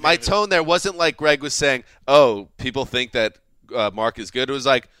my tone, there wasn't like Greg was saying, "Oh, people think that Mark is good." It was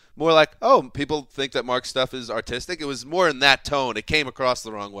like more like, "Oh, people think that Mark's stuff is artistic." It was more in that tone. It came across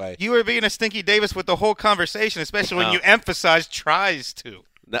the wrong way. You were being a Stinky Davis with the whole conversation, especially when you emphasized tries to.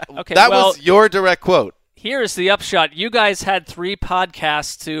 Okay, that was your direct quote. Here's the upshot. You guys had 3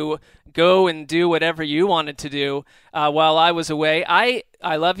 podcasts to go and do whatever you wanted to do while I was away. I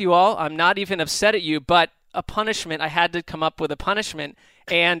love you all. I'm not even upset at you, but a punishment. I had to come up with a punishment.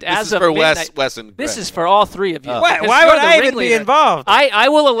 And as of midnight, Wes and this Greg. is for all 3 of you. Why would I even be involved? I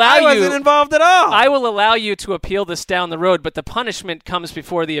will allow you. I wasn't involved at all. I will allow you to appeal this down the road, but the punishment comes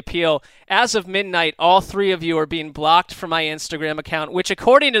before the appeal. As of midnight, all 3 of you are being blocked from my Instagram account, which,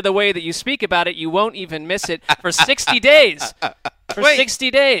 according to the way that you speak about it, you won't even miss it for 60 days. For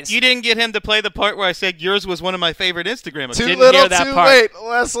 60 days. You didn't get him to play the part where I said yours was one of my favorite Instagram accounts. Too little, too late,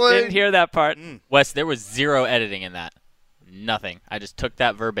 Leslie. Didn't hear that part. Wes, there was 0 editing in that. Nothing. I just took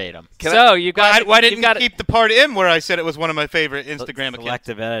that verbatim. You got. Why didn't you keep the part in where I said it was one of my favorite Instagram accounts?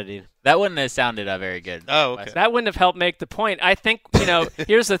 Selective editing. That wouldn't have sounded very good. Oh, okay. That wouldn't have helped make the point. I think,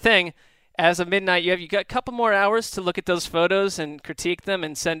 here's the thing. As of midnight, you got a couple more hours to look at those photos and critique them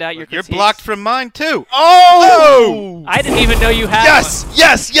and send out your critiques. You're blocked from mine, too. Oh! I didn't even know you had Yes! one.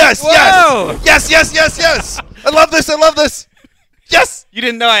 Yes! I love this! Yes! You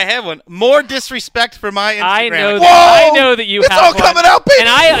didn't know I had one. More disrespect for my Instagram. I know that you it's have all one. coming out, baby!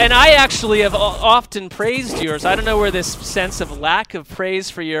 And I actually have often praised yours. I don't know where this sense of lack of praise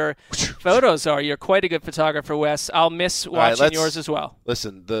for your photos are. You're quite a good photographer, Wes. I'll miss watching yours as well.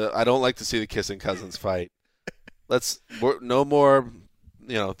 Listen, I don't like to see the kissing cousins fight. No more,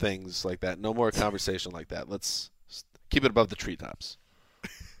 things like that. No more conversation like that. Let's keep it above the treetops.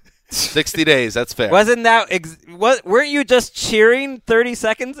 60 days, that's fair. Wasn't that weren't you just cheering 30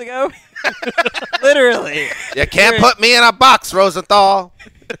 seconds ago? Literally. You can't put me in a box, Rosenthal.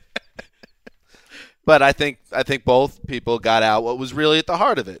 But I think both people got out what was really at the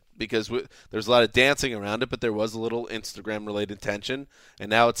heart of it, because there's a lot of dancing around it, but there was a little Instagram-related tension, and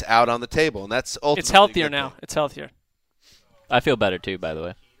now it's out on the table, and that's ultimately it's healthier now. It's healthier. I feel better too, by the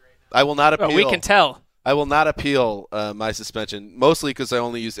way. I will not appeal. Well, we can tell. I will not appeal my suspension, mostly because I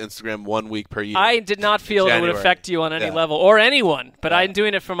only use Instagram 1 week per year. I did not feel it would affect you on any level, or anyone, but I'm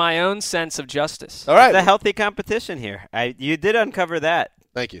doing it for my own sense of justice. All right. It's a healthy competition here. You did uncover that.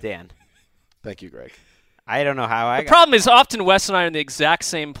 Thank you, Dan. Thank you, Greg. I don't know how The problem is often Wes and I are in the exact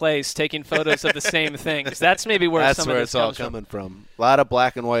same place taking photos of the same things. That's maybe where That's some where of this it's all comes from. coming from. A lot of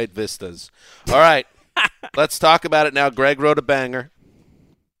black and white vistas. All right. Let's talk about it now. Greg wrote a banger,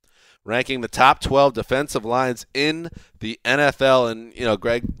 ranking the top 12 defensive lines in the NFL. And,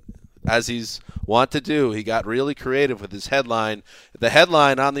 Greg, as he's wont to do, he got really creative with his headline. The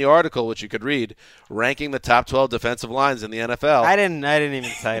headline on the article, which you could read, ranking the top 12 defensive lines in the NFL. I didn't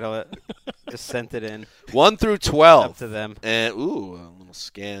even title it. Just sent it in. 1 through 12. Up to them. And, a little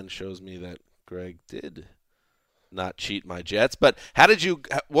scan shows me that Greg did not cheat my Jets. But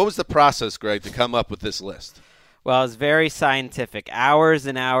what was the process, Greg, to come up with this list? Well, it's very scientific. Hours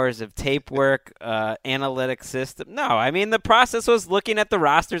and hours of tape work, analytic system. No, I mean, the process was looking at the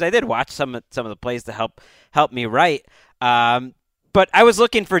rosters. I did watch some of the plays to help me write. But I was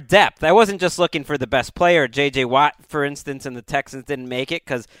looking for depth. I wasn't just looking for the best player. J.J. Watt, for instance, and the Texans didn't make it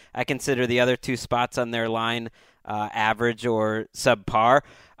because I consider the other 2 spots on their line average or subpar.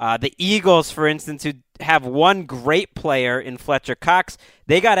 The Eagles, for instance, who have one great player in Fletcher Cox,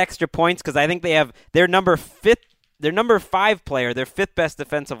 they got extra points because I think they have their number 5 player, their 5th best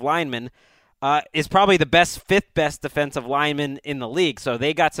defensive lineman, is probably the 5th best defensive lineman in the league. So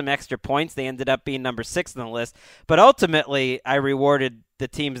they got some extra points. They ended up being number 6 on the list. But ultimately, I rewarded the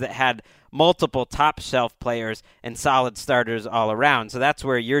teams that had multiple top-shelf players and solid starters all around. So that's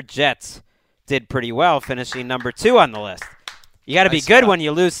where your Jets did pretty well, finishing number 2 on the list. You got to be good when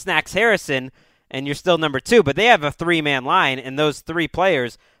you lose Snacks Harrison and you're still number 2. But they have a 3-man line, and those 3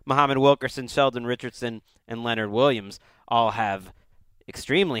 players, Muhammad Wilkerson, Sheldon Richardson, and Leonard Williams, all have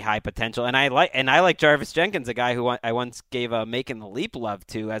extremely high potential. And I like Jarvis Jenkins, a guy who I once gave a Making the Leap love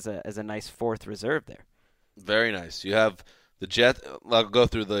to as a nice 4th reserve there. Very nice. You have the Jets. I'll go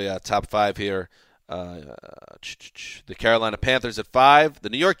through the top 5 here. The Carolina Panthers at 5. The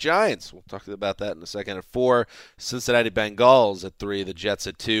New York Giants, we'll talk about that in a second, at 4. Cincinnati Bengals at 3. The Jets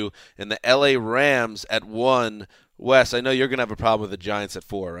at 2. And the LA Rams at 1. Wes, I know you're going to have a problem with the Giants at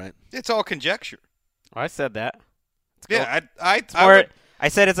 4, right? It's all conjecture. Oh, I said that. Yeah, I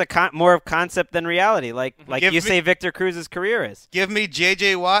said it's more of concept than reality, like you say Victor Cruz's career is. Give me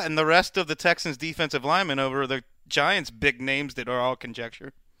J.J. Watt and the rest of the Texans' defensive linemen over the Giants' big names that are all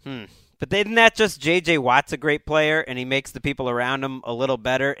conjecture. But isn't that just J.J. Watt's a great player, and he makes the people around him a little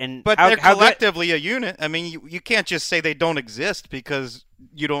better? But they're collectively a unit. I mean, you can't just say they don't exist because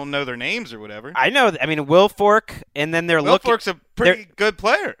you don't know their names or whatever. I know. I mean, Wilfork, and then Wilfork's a pretty good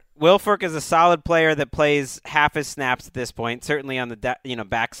player. Wilfork is a solid player that plays half his snaps at this point, certainly on the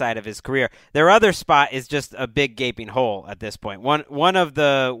backside of his career. Their other spot is just a big gaping hole at this point. One of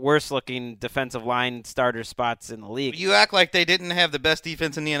the worst-looking defensive line starter spots in the league. You act like they didn't have the best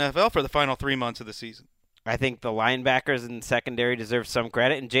defense in the NFL for the final 3 months of the season. I think the linebackers in the secondary deserve some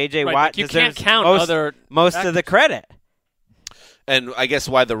credit, and J.J. Right, Watt you deserves can't count most of the credit. And I guess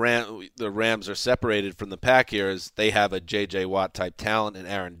why the Rams are separated from the pack here is they have a J.J. Watt type talent and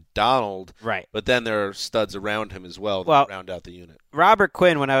Aaron Donald. Right. But then there are studs around him as well that round out the unit. Robert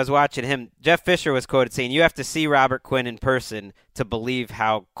Quinn, when I was watching him, Jeff Fisher was quoted saying, you have to see Robert Quinn in person to believe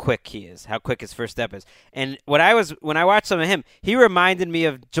how quick he is, how quick his first step is. And when I watched some of him, he reminded me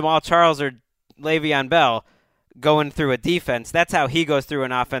of Jamal Charles or Le'Veon Bell going through a defense. That's how he goes through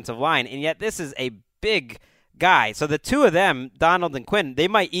an offensive line. And yet this is a big guy. So the two of them, Donald and Quinn, they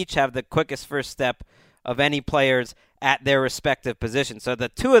might each have the quickest first step of any players at their respective positions. So the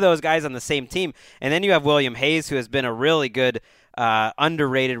two of those guys on the same team. And then you have William Hayes, who has been a really good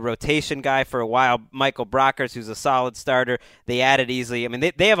underrated rotation guy for a while. Michael Brockers, who's a solid starter. They added easily. I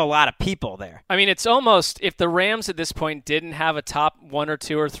mean, they have a lot of people there. I mean, it's almost, if the Rams at this point didn't have a top 1 or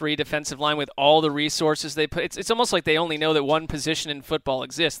 2 or 3 defensive line with all the resources they put, it's almost like they only know that one position in football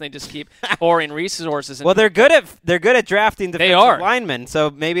exists, and they just keep pouring resources. Well, they're good at drafting defensive linemen,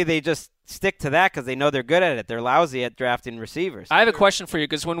 so maybe they just stick to that because they know they're good at it. They're lousy at drafting receivers. I have a question for you,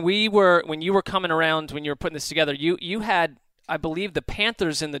 because when you were coming around, when you were putting this together, you had, I believe, the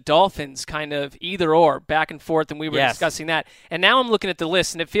Panthers and the Dolphins kind of either or, back and forth, and we were discussing that. And now I'm looking at the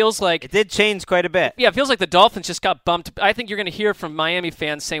list, and it feels like it did change quite a bit. Yeah, it feels like the Dolphins just got bumped. I think you're going to hear from Miami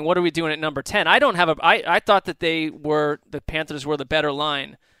fans saying, what are we doing at number 10? I thought that the Panthers were the better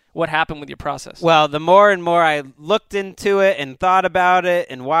line. What happened with your process? Well, the more and more I looked into it and thought about it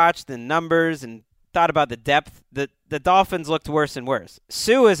and watched the numbers and thought about the depth, the Dolphins looked worse and worse.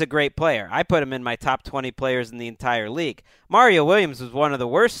 Sue is a great player. I put him in my top 20 players in the entire league. Mario Williams was one of the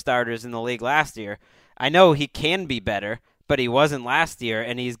worst starters in the league last year. I know he can be better, but he wasn't last year,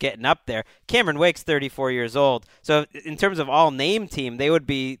 and he's getting up there. Cameron Wake's 34 years old. So in terms of all-name team, they would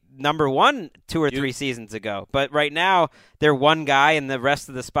be number 1 2 or 3 seasons ago. But right now, they're one guy, and the rest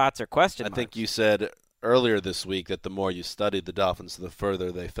of the spots are question marks. I think you said earlier this week that the more you studied the Dolphins, the further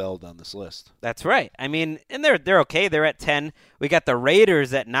they fell down this list. That's right. I mean, and they're okay. They're at 10. We got the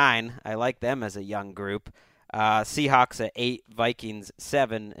Raiders at 9. I like them as a young group. Seahawks at 8, Vikings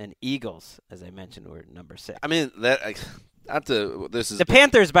 7, and Eagles, as I mentioned, were number 6. I mean, the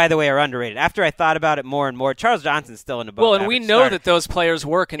Panthers, by the way, are underrated. After I thought about it more and more, Charles Johnson's still in the boat. Well, and we know that those players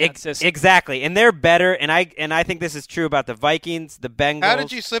work in that system. Exactly, and they're better. And I think this is true about the Vikings, the Bengals. How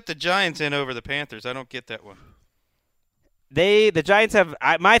did you slip the Giants in over the Panthers? I don't get that one. The Giants have.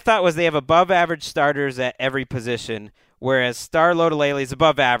 My thought was they have above average starters at every position, whereas Star Lotulelei is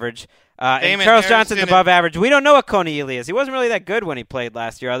above average. And Charles Johnson's above average. We don't know what Coney Ely is. He wasn't really that good when he played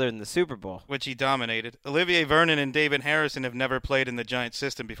last year other than the Super Bowl. Which he dominated. Olivier Vernon and David Harrison have never played in the Giants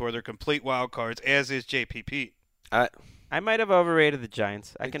system before. They're complete wild cards, as is JPP. I might have overrated the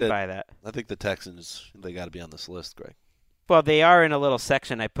Giants. I can buy that. I think the Texans, they got to be on this list, Greg. Well, they are in a little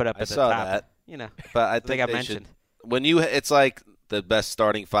section I put up at the top. I saw that. You know, but I think they got mentioned. It's like the best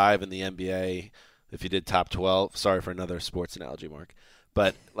starting 5 in the NBA if you did top 12. Sorry for another sports analogy, Mark.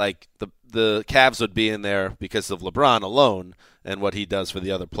 But like the Cavs would be in there because of LeBron alone and what he does for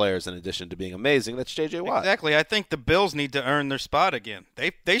the other players in addition to being amazing. That's J.J. Watt. Exactly. I think the Bills need to earn their spot again.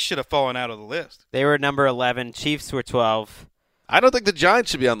 They should have fallen out of the list. They were number 11. Chiefs were 12. I don't think the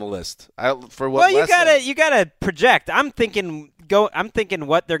Giants should be on the list. You gotta project. I'm thinking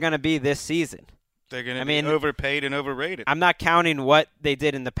what they're gonna be this season. They're going to be overpaid and overrated. I'm not counting what they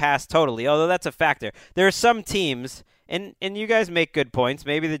did in the past totally, although that's a factor. There are some teams, and you guys make good points.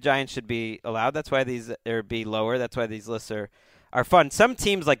 Maybe the Giants should be allowed. That's why these be lower. That's why these lists are fun. Some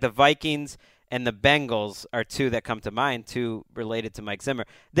teams like the Vikings and the Bengals are two that come to mind, two related to Mike Zimmer.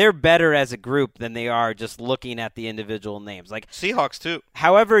 They're better as a group than they are just looking at the individual names. Like Seahawks, too.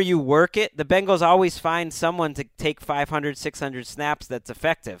 However you work it, the Bengals always find someone to take 500, 600 snaps that's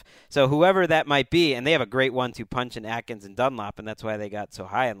effective. So whoever that might be, and they have a great 1-2 punch in Atkins and Dunlop, and that's why they got so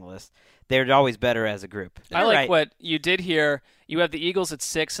high on the list. They're always better as a group. I like what you did here. You have the Eagles at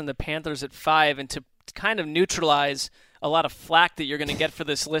 6 and the Panthers at 5, and to kind of neutralize a lot of flack that you're going to get for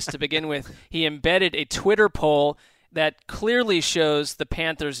this list to begin with, he embedded a Twitter poll that clearly shows the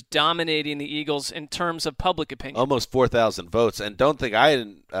Panthers dominating the Eagles in terms of public opinion. Almost 4,000 votes, and don't think I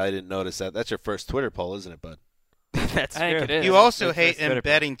didn't notice that. That's your first Twitter poll, isn't it, bud? That's I true. think it is. You also That's hate Twitter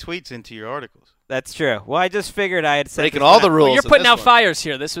embedding tweets into your articles. That's true. Well, I just figured I had said Breaking all the rules. Well, you're in putting this out one. fires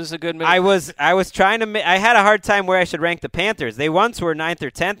here. This was a good move. I was trying to. I had a hard time where I should rank the Panthers. They once were 9th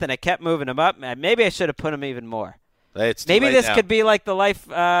or 10th, and I kept moving them up. Maybe I should have put them even more. Hey, it's too Maybe late this now. could be like the life.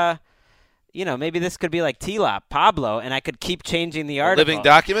 Maybe this could be like T-Lop, Pablo, and I could keep changing the article. Living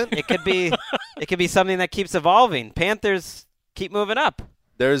document. It could be. It could be something that keeps evolving. Panthers keep moving up.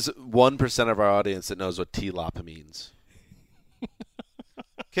 There's 1% of our audience that knows what T-Lop means.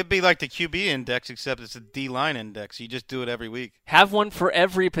 Could be like the QB index, except it's a D-line index. You just do it every week. Have one for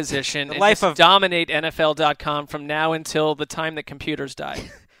every position The and life just of- dominate NFL.com from now until the time that computers die.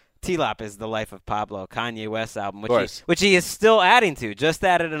 T-Lop is the life of Pablo, Kanye West album, course. which he is still adding to. Just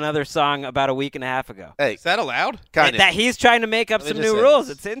added another song about a week and a half ago. Hey, Is that allowed? Kanye. That he's trying to make up Let me some just new say rules.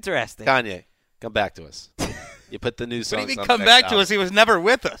 this. It's interesting. Kanye, come back to us. You put the new What songs do you mean on come the back next to album. us? He was never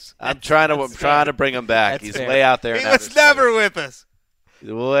with us. I'm trying to bring him back. That's He's fair. way out there. He in was outer never space. with us.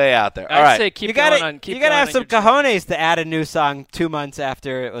 He's way out there. All I'd right. say keep you going gotta, on. Keep you gotta going have on some your cojones to add a new song 2 months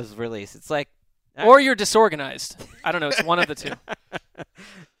after it was released. It's like, Or you're disorganized. I don't know. It's one of the two.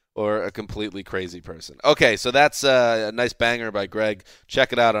 Or a completely crazy person. Okay, so that's a nice banger by Greg.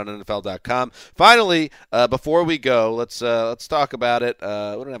 Check it out on NFL.com. Finally, before we go, let's talk about it. We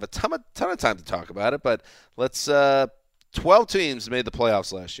don't have a ton of time to talk about it, but let's. 12 teams made the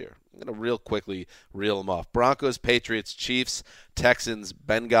playoffs last year. I'm going to real quickly reel them off. Broncos, Patriots, Chiefs, Texans,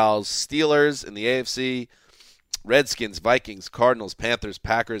 Bengals, Steelers in the AFC, Redskins, Vikings, Cardinals, Panthers,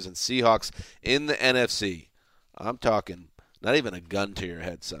 Packers, and Seahawks in the NFC. I'm talking not even a gun to your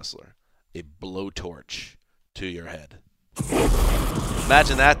head, Sessler. A blowtorch to your head.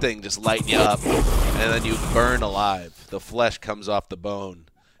 Imagine that thing just lighting you up, and then you burn alive. The flesh comes off the bone,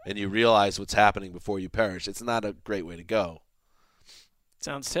 and you realize what's happening before you perish. It's not a great way to go.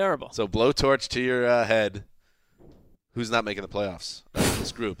 Sounds terrible. So blowtorch to your head. Who's not making the playoffs in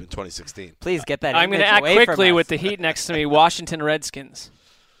this group in 2016? please get that I'm going to image act away from quickly us. with the Heat next to me, Washington Redskins.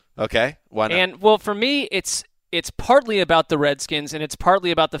 Okay, why not? And, well, for me, it's partly about the Redskins, and it's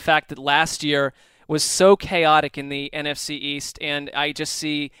partly about the fact that last year was so chaotic in the NFC East, and I just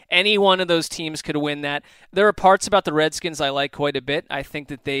see any one of those teams could win that. There are parts about the Redskins I like quite a bit. I think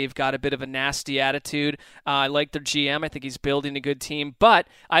that they've got a bit of a nasty attitude. I like their GM. I think he's building a good team. But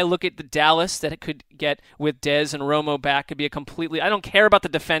I look at the Dallas that it could get with Dez and Romo back. Could be a completely – I don't care about the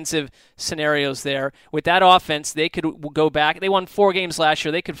defensive scenarios there. With that offense, they could go back. They won 4 games last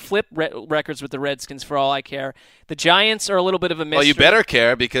year. They could flip records with the Redskins for all I care. The Giants are a little bit of a mystery. Well, you better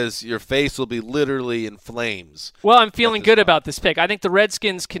care because your face will be literally in flames. Well, I'm feeling this good time. about this pick. I think the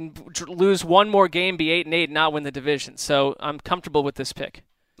Redskins can lose one more game, be 8-8, and not win the division. So I'm comfortable with this pick.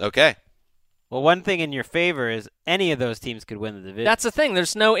 Okay. Well, one thing in your favor is any of those teams could win the division. That's the thing.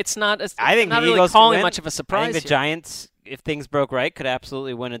 There's no. It's not. I think I'm not the really Eagles calling could win. much of a surprise. I think the here. Giants, if things broke right, could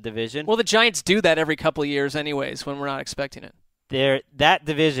absolutely win a division. Well, the Giants do that every couple of years, anyways, when we're not expecting it. That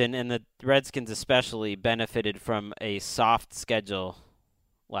division, and the Redskins especially, benefited from a soft schedule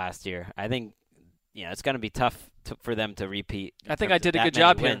last year. I think it's going to be tough for them to repeat. I think I did a good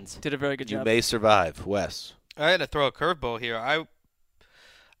job here. Did a very good You job. may survive, Wes. I had to throw a curveball here.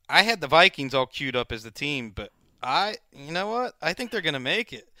 I had the Vikings all queued up as the team, but you know what? I think they're going to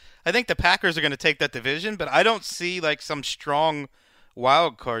make it. I think the Packers are going to take that division, but I don't see like some strong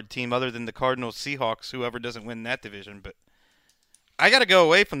wild card team other than the Cardinals, Seahawks, whoever doesn't win that division. But I got to go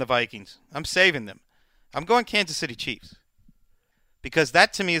away from the Vikings. I'm saving them. I'm going Kansas City Chiefs because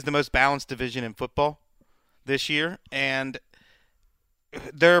that to me is the most balanced division in football this year, and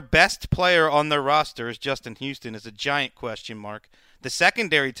their best player on their roster is Justin Houston is a giant question mark. The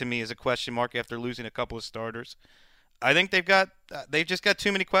secondary to me is a question mark after losing a couple of starters. I think they've just got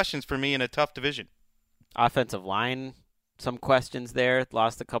too many questions for me in a tough division. Offensive line, some questions there.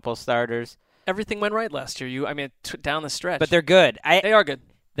 Lost a couple of starters. Everything went right last year. Down the stretch. But they're good. They are good.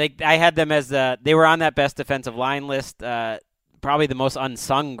 I had them as they were on that best defensive line list probably the most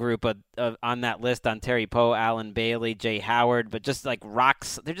unsung group on that list on Terry Poe, Alan Bailey, Jay Howard, but just like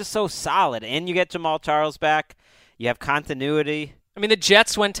rocks. They're just so solid. And you get Jamal Charles back. You have continuity. I mean, the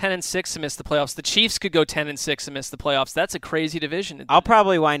Jets went 10-6 and missed the playoffs. The Chiefs could go 10-6 and miss the playoffs. That's a crazy division. I'll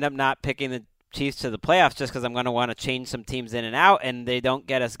probably wind up not picking the Chiefs to the playoffs just because I'm going to want to change some teams in and out, and they don't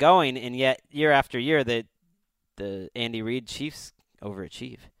get us going. And yet, year after year, the Andy Reid Chiefs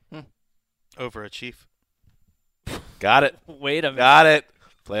overachieve. Overachieve. Got it. Wait a minute. Got it.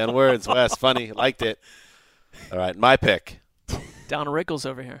 Play on words, Wes. Funny. Liked it. All right, my pick. Don Rickles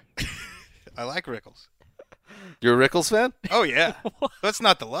over here. I like Rickles. You're a Rickles fan? Oh, yeah. That's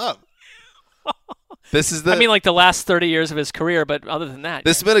not the love. This is I mean, like the last 30 years of his career, but other than that.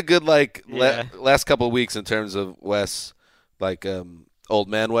 This has been a good, last couple of weeks in terms of Wes, Old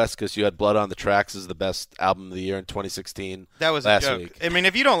Man Wes, because you had Blood on the Tracks is the best album of the year in 2016. That was last a joke. week. I mean,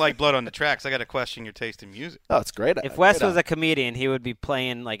 if you don't like Blood on the Tracks, I got to question your taste in music. Oh, it's great. If Wes was a comedian, he would be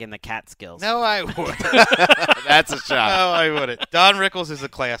playing like in the Catskills. No, I would. That's a shot. No, I wouldn't. Don Rickles is a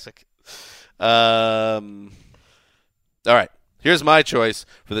classic. All right. Here's my choice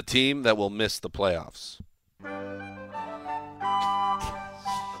for the team that will miss the playoffs.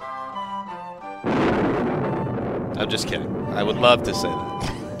 I'm just kidding. I would love to say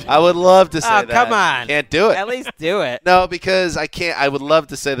that. I would love to say that. Come on. Can't do it. At least do it. No, because I can't. I would love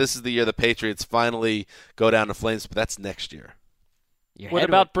to say this is the year the Patriots finally go down to flames, but that's next year. What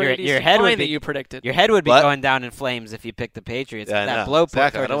about Brady's decline that you predicted? Your head would be going down in flames if you picked the Patriots. Yeah, that blow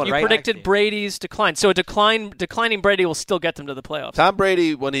exactly. You predicted Brady's decline. So declining Brady will still get them to the playoffs. Tom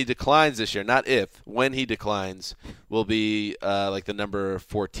Brady, when he declines this year, not if, when he declines, will be like the number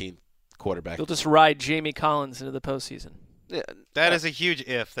 14th quarterback. He'll just ride Jamie Collins into the postseason. Yeah, that is a huge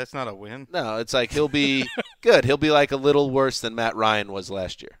if. That's not a win. No, it's like he'll be good. He'll be like a little worse than Matt Ryan was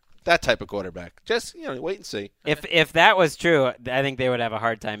last year. That type of quarterback. Just, wait and see. If that was true, I think they would have a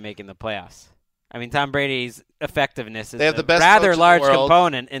hard time making the playoffs. I mean, Tom Brady's effectiveness is the best rather coach large in the world.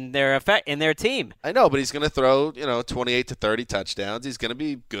 component in their team. I know, but he's going to throw, 28 to 30 touchdowns. He's going to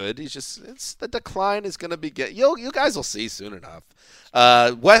be good. It's the decline is going to be good. You guys will see soon enough.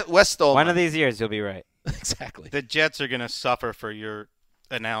 West Stolman. One of these years, you'll be right. Exactly. The Jets are going to suffer for your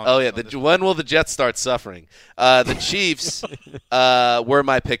analysis. Oh, yeah. When will the Jets start suffering? The Chiefs were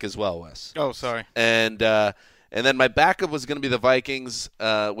my pick as well, Wes. Oh, sorry. And then my backup was going to be the Vikings,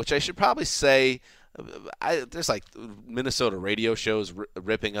 which I should probably say there's like Minnesota radio shows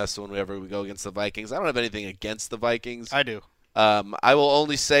ripping us whenever we go against the Vikings. I don't have anything against the Vikings. I do. I will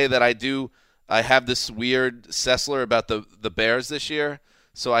only say that I have this weird Sessler about the Bears this year.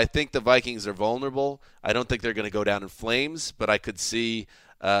 So I think the Vikings are vulnerable. I don't think they're going to go down in flames, but I could see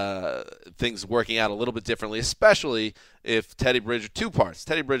things working out a little bit differently, especially if Teddy Bridgewater, two parts.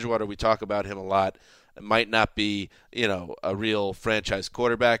 Teddy Bridgewater, we talk about him a lot. It might not be, a real franchise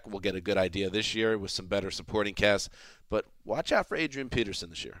quarterback. We'll get a good idea this year with some better supporting cast. But watch out for Adrian Peterson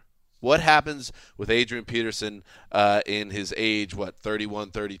this year. What happens with Adrian Peterson in his age,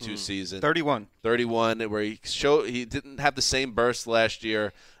 31, 32 season? 31, where he didn't have the same burst last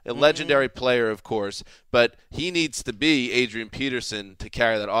year. A legendary player, of course, but he needs to be Adrian Peterson to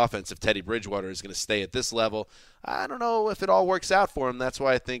carry that offense if Teddy Bridgewater is going to stay at this level. I don't know if it all works out for him. That's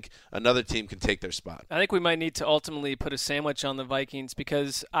why I think another team can take their spot. I think we might need to ultimately put a sandwich on the Vikings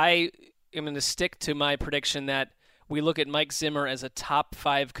because I am going to stick to my prediction that we look at Mike Zimmer as a top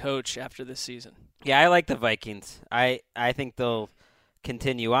 5 coach after this season. Yeah, I like the Vikings. I think they'll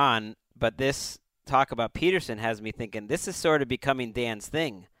continue on, but this talk about Peterson has me thinking this is sort of becoming Dan's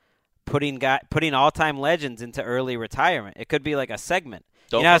thing, putting all-time legends into early retirement. It could be like a segment.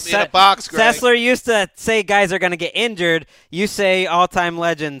 Don't put me in a box, Greg. Sessler used to say guys are going to get injured. You say all-time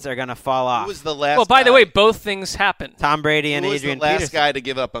legends are going to fall off. Who was the last Well, by the way, both things happen. Tom Brady and Adrian Peterson. Who was the last guy to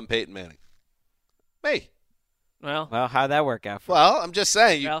give up on Peyton Manning? Me. Well, how'd that work out for you? Well, I'm just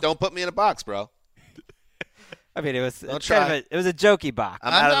saying, don't put me in a box, bro. I mean, it was it was a jokey box.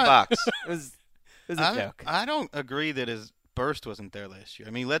 I'm out of the box. It was a joke. I don't agree that his burst wasn't there last year.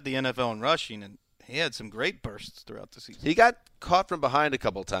 I mean, he led the NFL in rushing, and he had some great bursts throughout the season. He got caught from behind a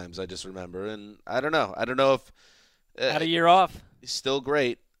couple times, I just remember, and I don't know. I don't know if had a year off. He's still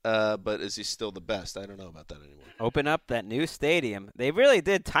great, but is he still the best? I don't know about that anymore. Open up that new stadium. They really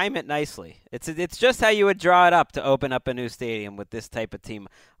did time it nicely. It's just how you would draw it up to open up a new stadium with this type of team,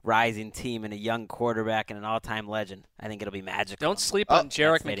 rising team, and a young quarterback and an all-time legend. I think it'll be magical. Don't sleep on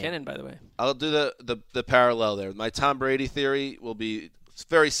Jerick McKinnon, by the way. I'll do the parallel there. My Tom Brady theory will be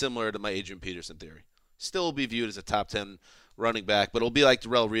very similar to my Adrian Peterson theory. Still will be viewed as a top 10 running back, but it'll be like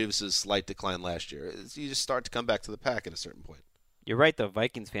Darrelle Reeves' slight decline last year. You just start to come back to the pack at a certain point. You're right, though.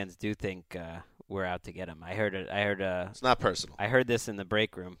 Vikings fans do think we're out to get him. I heard It's not personal. I heard this in the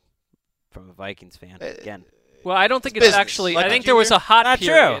break room from a Vikings fan again. Well, I don't think it's business. actually. Like, I think there was a hot Not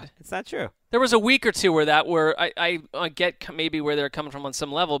period. true. It's not true. There was a week or two where I get maybe where they're coming from on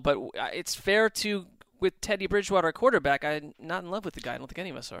some level, but it's fair to with Teddy Bridgewater at quarterback. I'm not in love with the guy. I don't think any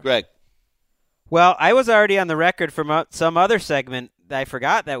of us are. Greg. Well, I was already on the record from some other segment that I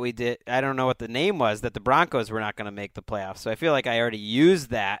forgot that we did. I don't know what the name was, that the Broncos were not going to make the playoffs. So I feel like I already used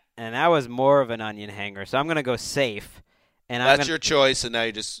that, and that was more of an onion hanger. So I'm going to go safe. And That's your choice, and now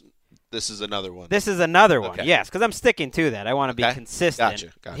this is another one. This is another one, Okay. yes, because I'm sticking to that. I want to be Okay.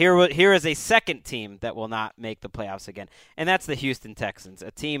 consistent. Gotcha. Here is a second team that will not make the playoffs again, and that's the Houston Texans,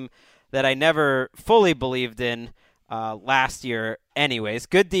 a team that I never fully believed in last year anyways.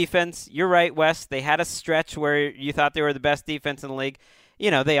 Good defense. You're right, Wes. They had a stretch where you thought they were the best defense in the league.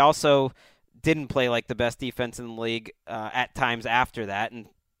 You know, they also didn't play like the best defense in the league at times after that, and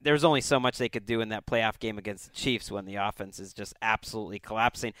there's only so much they could do in that playoff game against the Chiefs when the offense is just absolutely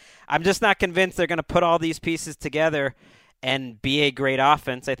collapsing. I'm just not convinced they're going to put all these pieces together and be a great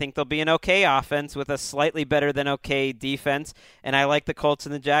offense. I think they'll be an okay offense with a slightly better than okay defense, and I like the Colts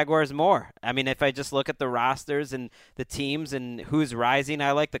and the Jaguars more. I mean, if I just look at the rosters and the teams and who's rising,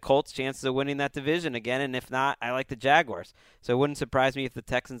 I like the Colts' chances of winning that division again, and if not, I like the Jaguars. So it wouldn't surprise me if the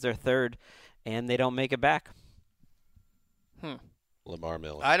Texans are third and they don't make it back. Lamar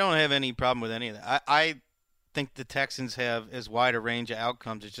Miller. I don't have any problem with any of that. I think the Texans have as wide a range of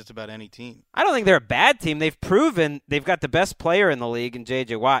outcomes as just about any team. I don't think they're a bad team. They've proven they've got the best player in the league in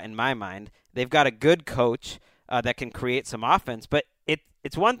J.J. Watt, in my mind. They've got a good coach that can create some offense. But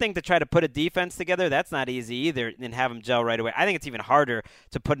it's one thing to try to put a defense together. That's not easy either, and have them gel right away. I think it's even harder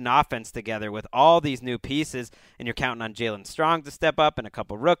to put an offense together with all these new pieces, and you're counting on Jalen Strong to step up and a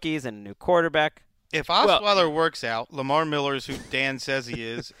couple rookies and a new quarterback. If Osweiler works out, Lamar Miller is who Dan says he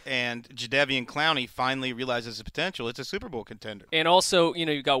is, and Jadeveon Clowney finally realizes his potential, it's a Super Bowl contender. And also,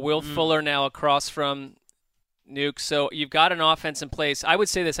 you've got Will Fuller now across from Nuke, so you've got an offense in place. I would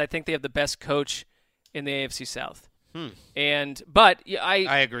say this: I think they have the best coach in the AFC South. But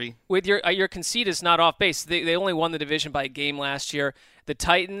I agree with your conceit is not off base. They only won the division by a game last year. The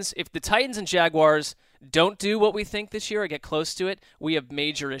Titans, if the Titans and Jaguars don't do what we think this year or get close to it, we have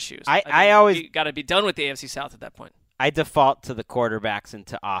major issues. I always got to be done with the AFC South at that point. I default to the quarterbacks and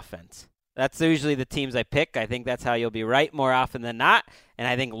to offense. That's usually the teams I pick. I think that's how you'll be right more often than not. And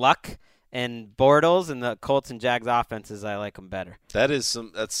I think Luck and Bortles and the Colts and Jags offenses, I like them better. That's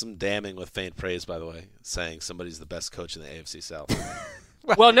some damning with faint praise, by the way, saying somebody's the best coach in the AFC South.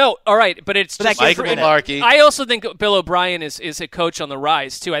 Well, no, all right, but it's just Mike Mularkey. I also think Bill O'Brien is a coach on the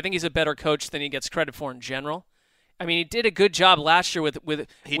rise too. I think he's a better coach than he gets credit for in general. I mean, he did a good job last year with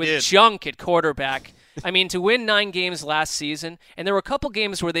junk at quarterback. I mean, to win 9 games last season, and there were a couple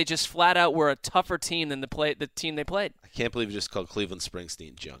games where they just flat out were a tougher team than the team they played. I can't believe you just called Cleveland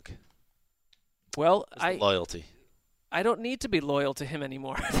Springsteen junk. Well, loyalty. I don't need to be loyal to him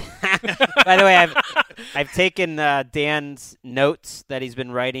anymore. By the way, I've taken Dan's notes that he's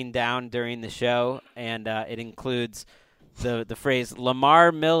been writing down during the show, and it includes the phrase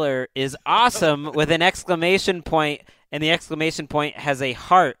 "Lamar Miller is awesome" with an exclamation point, and the exclamation point has a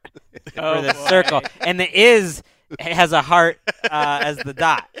heart for the circle, and the "is" has a heart as the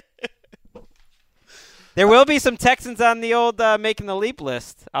dot. There will be some Texans on the old making the leap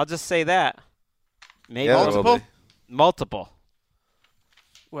list. I'll just say that. Maybe multiple.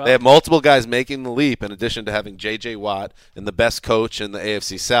 Well, they have multiple guys making the leap in addition to having J.J. Watt and the best coach in the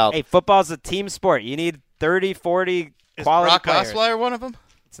AFC South. Hey, football's a team sport. You need 30, 40 quality Brock players. Osweiler one of them?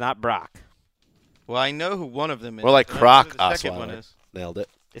 It's not Brock. Well, I know who one of them is. More like Croc the second one Osweiler. is. Nailed it.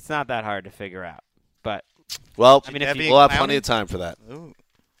 It's not that hard to figure out. But well, I mean, if we'll have plenty of time for that. Ooh.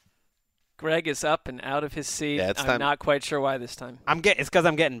 Greg is up and out of his seat. Yeah, it's I'm time. not quite sure why this time. it's because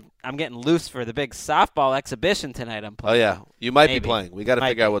I'm getting loose for the big softball exhibition tonight. I'm playing. Oh yeah, you might Maybe. be playing. We got to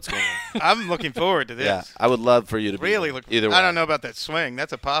figure out what's going on. I'm looking forward to this. Yeah, I would love for you to really be look. either way. I don't know about that swing.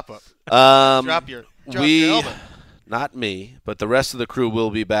 That's a pop-up. Drop your elbow. Not me, but the rest of the crew will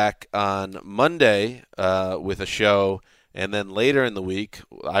be back on Monday with a show, and then later in the week,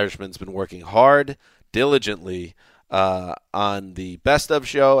 Irishman's been working hard, diligently on the Best of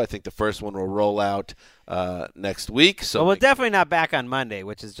show. I think the first one will roll out next week. So we're definitely not back on Monday,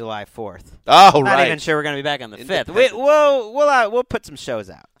 which is July 4th. Oh, Not right. even sure we're going to be back on the 5th. Independence. We'll put some shows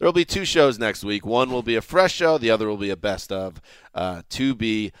out. There will be 2 shows next week. One will be a fresh show. The other will be a best of to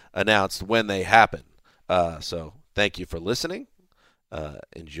be announced when they happen. So thank you for listening.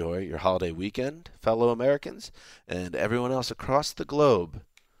 Enjoy your holiday weekend, fellow Americans, and everyone else across the globe.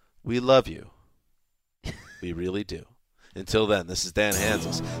 We love you. We really do. Until then, this is Dan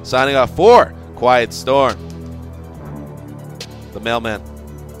Hansis signing off for Quiet Storm. The mailman,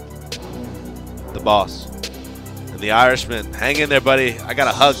 the boss, and the Irishman. Hang in there, buddy. I got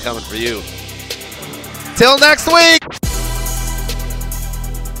a hug coming for you. Till next week!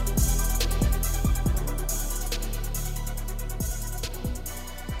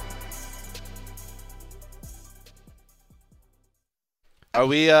 Are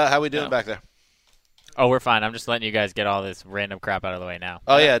we? How we doing back there? Oh, we're fine. I'm just letting you guys get all this random crap out of the way now.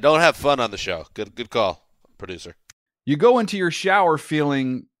 Oh yeah, don't have fun on the show. Good call, producer. You go into your shower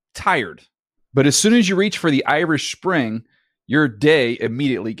feeling tired, but as soon as you reach for the Irish Spring, your day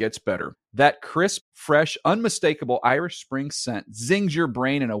immediately gets better. That crisp, fresh, unmistakable Irish Spring scent zings your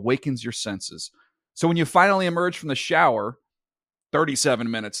brain and awakens your senses. So when you finally emerge from the shower, 37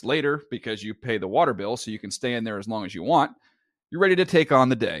 minutes later, because you pay the water bill so you can stay in there as long as you want, you're ready to take on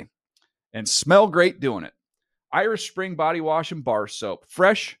the day. And smell great doing it. Irish Spring Body Wash and Bar Soap.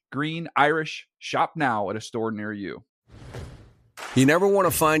 Fresh, green, Irish. Shop now at a store near you. You never want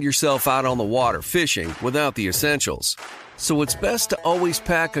to find yourself out on the water fishing without the essentials. So it's best to always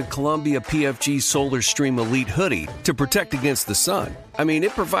pack a Columbia PFG Solar Stream Elite hoodie to protect against the sun. I mean,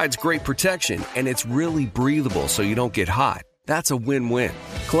 it provides great protection, and it's really breathable so you don't get hot. That's a win-win.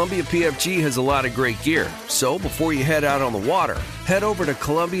 Columbia PFG has a lot of great gear, so before you head out on the water, head over to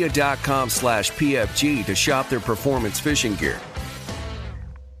Columbia.com/PFG to shop their performance fishing gear.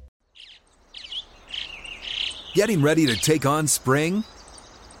 Getting ready to take on spring?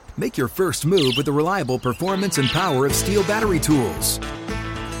 Make your first move with the reliable performance and power of Steel battery tools.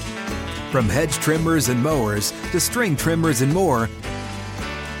 From hedge trimmers and mowers to string trimmers and more,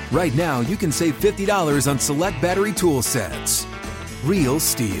 right now you can save $50 on select battery tool sets. Real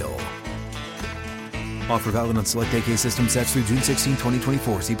Steel. Offer valid on select AK system sets through June 16,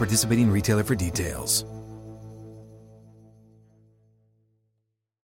 2024. See participating retailer for details.